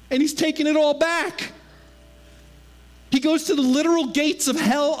 and he's taking it all back. He goes to the literal gates of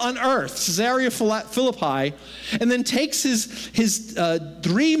hell on earth, Caesarea Philippi, and then takes his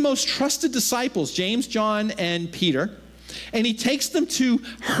three most trusted disciples, James, John, and Peter, and he takes them to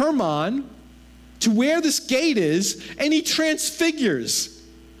Hermon, to where this gate is, and he transfigures.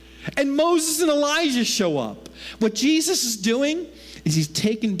 And Moses and Elijah show up. What Jesus is doing is he's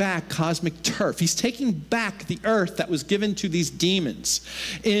taking back cosmic turf. He's taking back the earth that was given to these demons.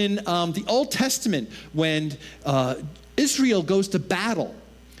 In the Old Testament, when Israel goes to battle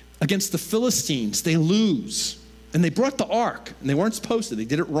against the Philistines, they lose. And they brought the ark, and they weren't supposed to. They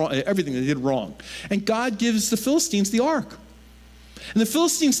did it wrong, everything they did wrong. And God gives the Philistines the ark. And the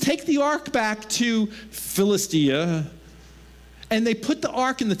Philistines take the ark back to Philistia, and they put the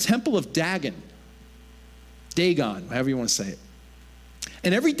ark in the temple of Dagon, however you want to say it.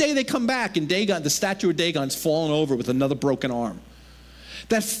 And every day they come back, and Dagon, the statue of Dagon's fallen over with another broken arm.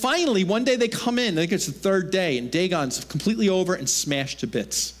 That finally, one day they come in, I think it's the third day, and Dagon's completely over and smashed to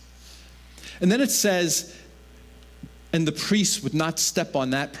bits. And then it says, and the priests would not step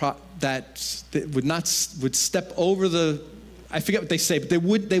on would step over the, I forget what they say, but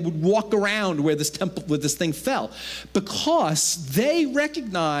they would walk around where this thing fell, because they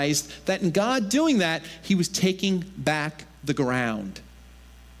recognized that in God doing that, he was taking back the ground.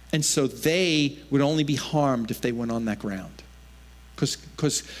 And so they would only be harmed if they went on that ground.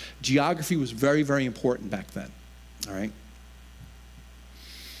 Because geography was very, very important back then. All right?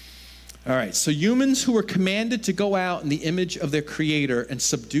 All right, so humans who were commanded to go out in the image of their Creator and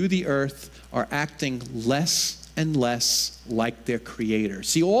subdue the earth are acting less and less like their Creator.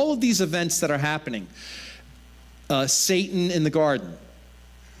 See, all of these events that are happening, Satan in the garden,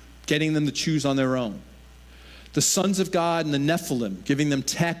 getting them to choose on their own, The sons of God and the Nephilim, giving them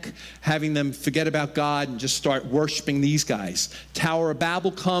tech, having them forget about God and just start worshiping these guys. Tower of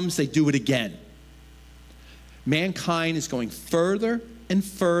Babel comes, they do it again. Mankind is going further and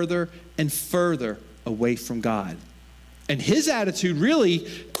further and further away from God. And his attitude really,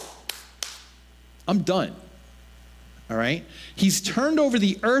 I'm done. All right? He's turned over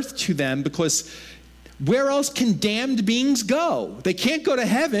the earth to them because where else can damned beings go? They can't go to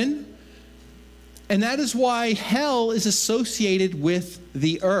heaven. And that is why hell is associated with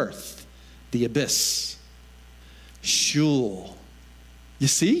the earth, the abyss. Sheol. You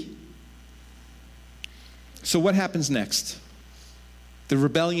see? So what happens next? The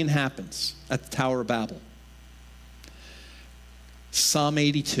rebellion happens at the Tower of Babel. Psalm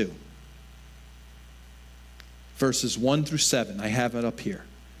 82, verses 1 through 7. I have it up here.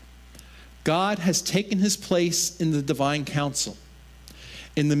 God has taken his place in the divine council.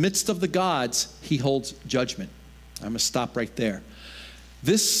 In the midst of the gods, he holds judgment. I'm going to stop right there.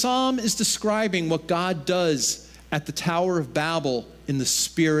 This psalm is describing what God does at the Tower of Babel in the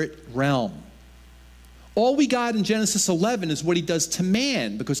spirit realm. All we got in Genesis 11 is what he does to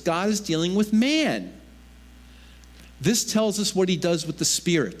man, because God is dealing with man. This tells us what he does with the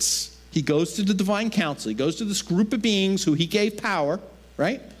spirits. He goes to the divine council. He goes to this group of beings who he gave power,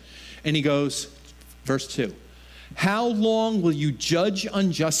 right? And he goes, verse 2, how long will you judge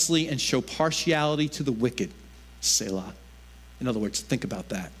unjustly and show partiality to the wicked? Selah. In other words, think about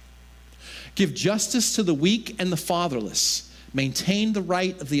that. Give justice to the weak and the fatherless. Maintain the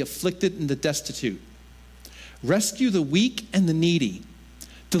right of the afflicted and the destitute. Rescue the weak and the needy.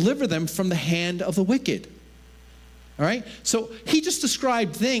 Deliver them from the hand of the wicked. All right? So he just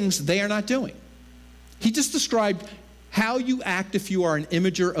described things they are not doing. He just described how you act if you are an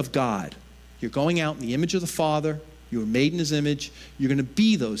imager of God. You're going out in the image of the Father. You were made in his image. You're going to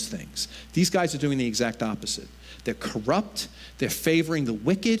be those things. These guys are doing the exact opposite. They're corrupt. They're favoring the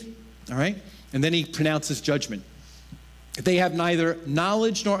wicked. All right? And then he pronounces judgment. They have neither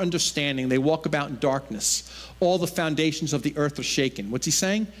knowledge nor understanding. They walk about in darkness. All the foundations of the earth are shaken. What's he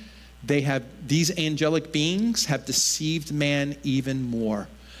saying? These angelic beings have deceived man even more.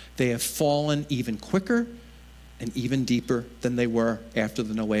 They have fallen even quicker and even deeper than they were after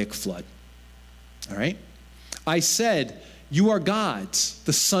the Noahic flood. All right? I said, you are gods,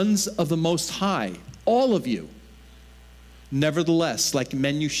 the sons of the Most High, all of you. Nevertheless, like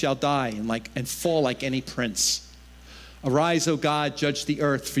men you shall die, and fall like any prince. Arise, O God, judge the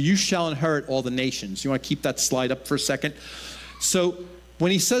earth, for you shall inherit all the nations. You want to keep that slide up for a second? So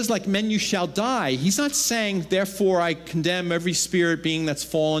when he says, like men you shall die, he's not saying, therefore I condemn every spirit being that's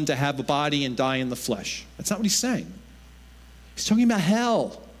fallen to have a body and die in the flesh. That's not what he's saying. He's talking about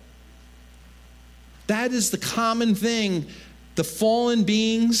hell. That is the common thing the fallen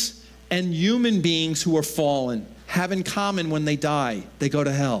beings and human beings who are fallen have in common when they die. They go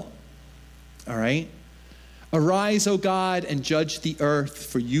to hell. All right? Arise, O God, and judge the earth,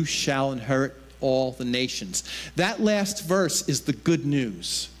 for you shall inherit all the nations. That last verse is the good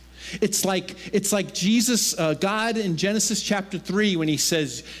news. It's like Jesus, God in Genesis chapter 3, when he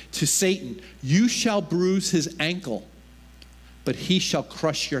says to Satan, you shall bruise his ankle, but he shall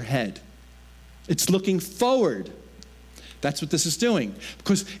crush your head. It's looking forward. That's what this is doing.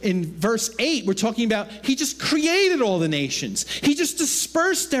 Because in verse 8, we're talking about he just created all the nations. He just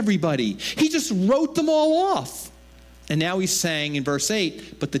dispersed everybody. He just wrote them all off. And now he's saying in verse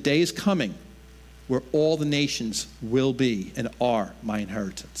 8, but the day is coming where all the nations will be and are my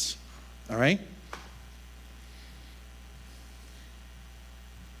inheritance. All right?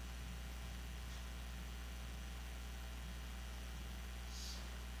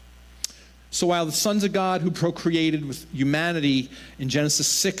 So while the sons of God who procreated with humanity in Genesis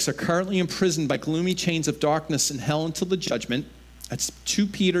 6 are currently imprisoned by gloomy chains of darkness in hell until the judgment, that's 2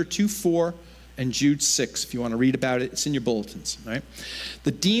 Peter 2:4 and Jude 6. If you want to read about it, it's in your bulletins. Right?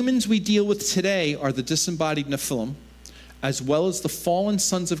 The demons we deal with today are the disembodied Nephilim, as well as the fallen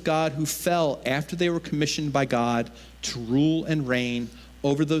sons of God who fell after they were commissioned by God to rule and reign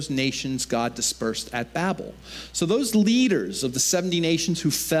over those nations God dispersed at Babel. So those leaders of the 70 nations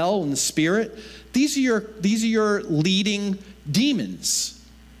who fell in the spirit, these are your leading demons.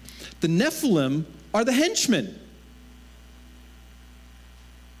 The Nephilim are the henchmen.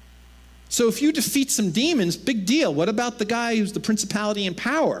 So if you defeat some demons, big deal. What about the guy who's the principality and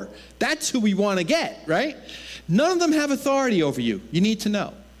power? That's who we want to get, right? None of them have authority over you. You need to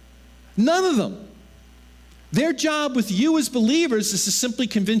know. None of them. Their job with you as believers is to simply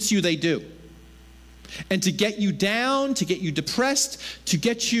convince you they do. And to get you down, to get you depressed, to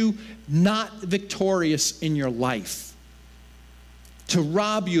get you not victorious in your life. to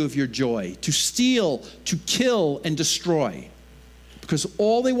rob you of your joy, to steal, to kill, and destroy. Because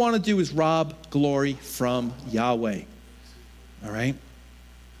all they want to do is rob glory from Yahweh. All right?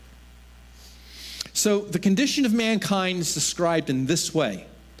 So the condition of mankind is described in this way.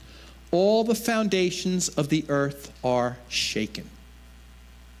 All the foundations of the earth are shaken.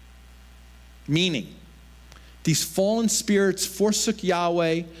 Meaning, these fallen spirits forsook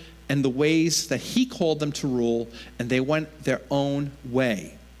Yahweh and the ways that he called them to rule, and they went their own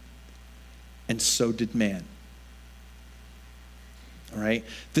way. And so did man. All right?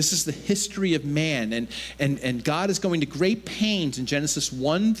 This is the history of man. And God is going to great pains in Genesis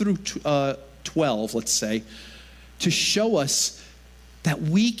 1 through 12, let's say, to show us that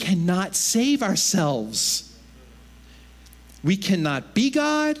we cannot save ourselves. We cannot be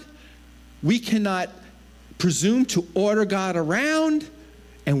God. We cannot presume to order God around.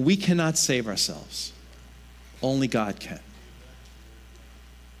 And we cannot save ourselves. Only God can.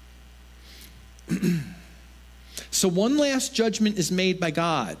 So one last judgment is made by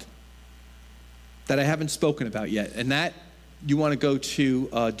God that I haven't spoken about yet. And that you want to go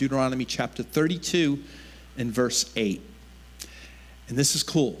to Deuteronomy chapter 32 and verse 8. And this is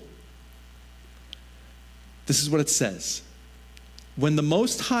cool. This is what it says. When the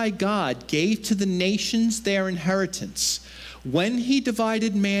Most High God gave to the nations their inheritance, when he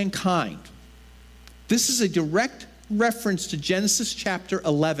divided mankind, this is a direct reference to Genesis chapter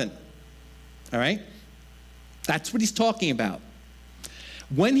 11. All right? That's what he's talking about.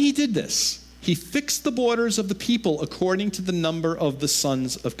 When he did this, he fixed the borders of the people according to the number of the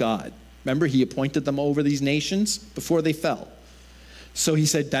sons of God. Remember, he appointed them over these nations before they fell. So he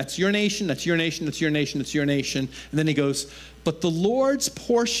said, that's your nation, that's your nation, that's your nation, that's your nation. And then he goes, but the Lord's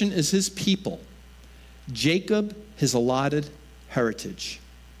portion is his people, Jacob his allotted heritage.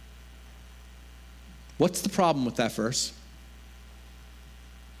 What's the problem with that verse?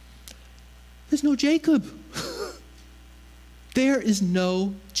 There's no Jacob. There is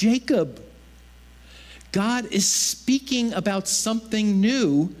no Jacob. God is speaking about something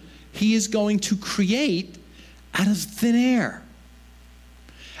new he is going to create out of thin air.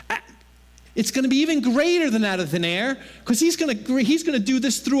 It's going to be even greater than out of thin air, because he's going to do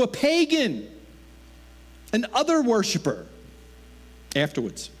this through a pagan, an other worshiper,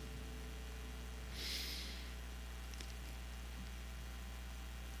 afterwards.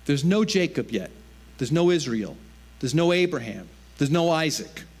 There's no Jacob yet. There's no Israel. There's no Abraham. There's no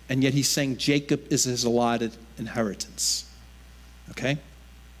Isaac. And yet he's saying Jacob is his allotted inheritance. Okay?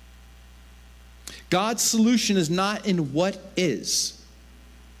 God's solution is not in what is,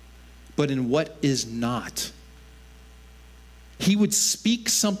 but in what is not. He would speak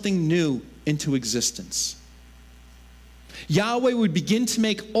something new into existence. Yahweh would begin to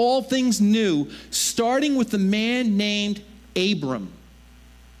make all things new, starting with the man named Abram,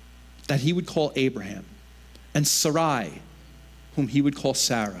 that he would call Abraham, and Sarai, whom he would call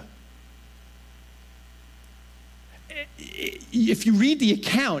Sarah. If you read the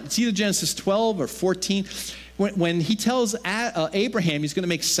account, it's either Genesis 12 or 14, when he tells Abraham he's going to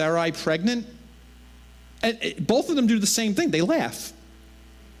make Sarai pregnant, and both of them do the same thing. They laugh.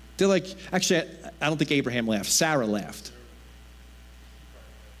 They're like, actually, I don't think Abraham laughed. Sarah laughed.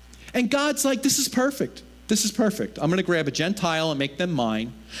 And God's like, this is perfect. This is perfect. I'm going to grab a Gentile and make them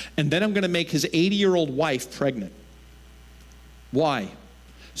mine, and then I'm going to make his 80-year-old wife pregnant. Why?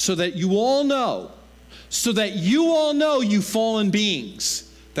 So that you all know, you fallen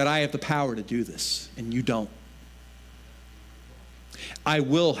beings, that I have the power to do this, and you don't. I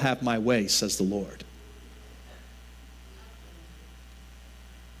will have my way, says the Lord.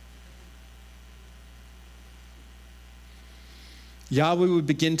 Yahweh would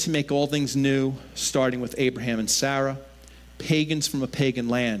begin to make all things new, starting with Abraham and Sarah, pagans from a pagan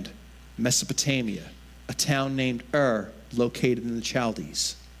land, Mesopotamia, a town named located in the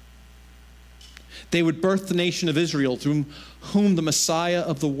Chaldees. They would birth the nation of Israel, through whom the Messiah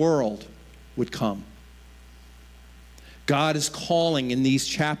of the world would come. God is calling in these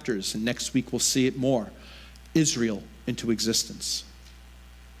chapters, and next week we'll see it more, Israel into existence.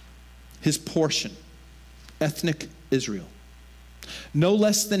 His portion, ethnic Israel. No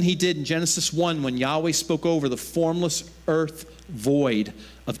less than he did in Genesis 1 when Yahweh spoke over the formless earth void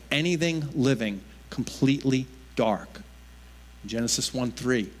of anything living, completely dark. Genesis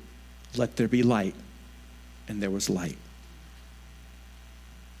 1:3, let there be light, and there was light.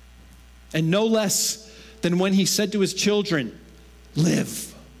 And no less than when he said to his children,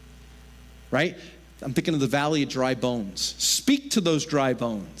 live. Right? I'm thinking of the valley of dry bones. Speak to those dry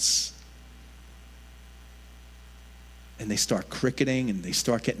bones. And they start cricketing and they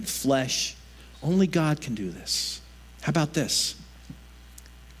start getting flesh. Only God can do this. How about this?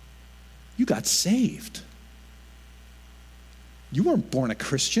 You got saved. You weren't born a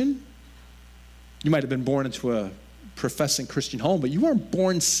Christian. You might have been born into a professing Christian home, but you weren't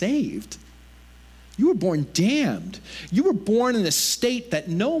born saved. You were born damned. You were born in a state that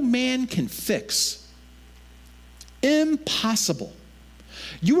no man can fix. Impossible.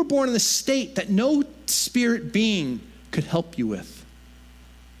 You were born in a state that no spirit being could help you with.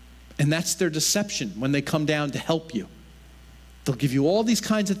 And that's their deception when they come down to help you. They'll give you all these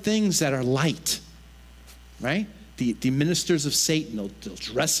kinds of things that are light, right? The ministers of Satan, they'll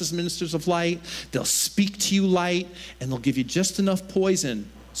dress as ministers of light, they'll speak to you light, and they'll give you just enough poison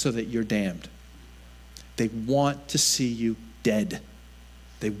so that you're damned. They want to see you dead.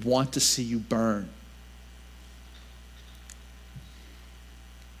 They want to see you burn.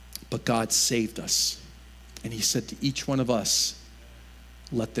 But God saved us. And he said to each one of us,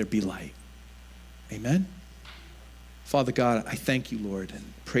 let there be light. Amen? Father God, I thank you, Lord, and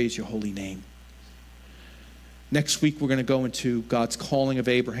praise your holy name. Next week, we're going to go into God's calling of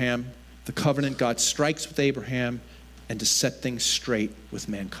Abraham, the covenant God strikes with Abraham, and to set things straight with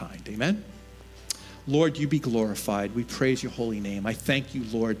mankind. Amen? Lord, you be glorified. We praise your holy name. I thank you,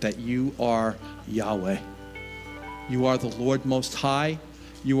 Lord, that you are Yahweh. You are the Lord Most High.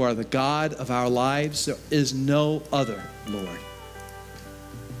 You are the God of our lives. There is no other, Lord.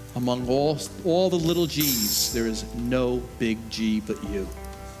 Among all the little G's, there is no big G but you.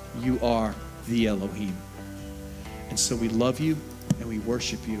 You are the Elohim. And so we love you and we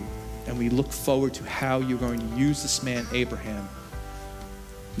worship you. And we look forward to how you're going to use this man, Abraham,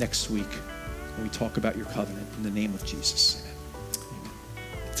 next week when we talk about your covenant in the name of Jesus. Amen.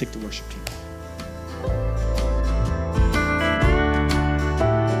 Take the worship team.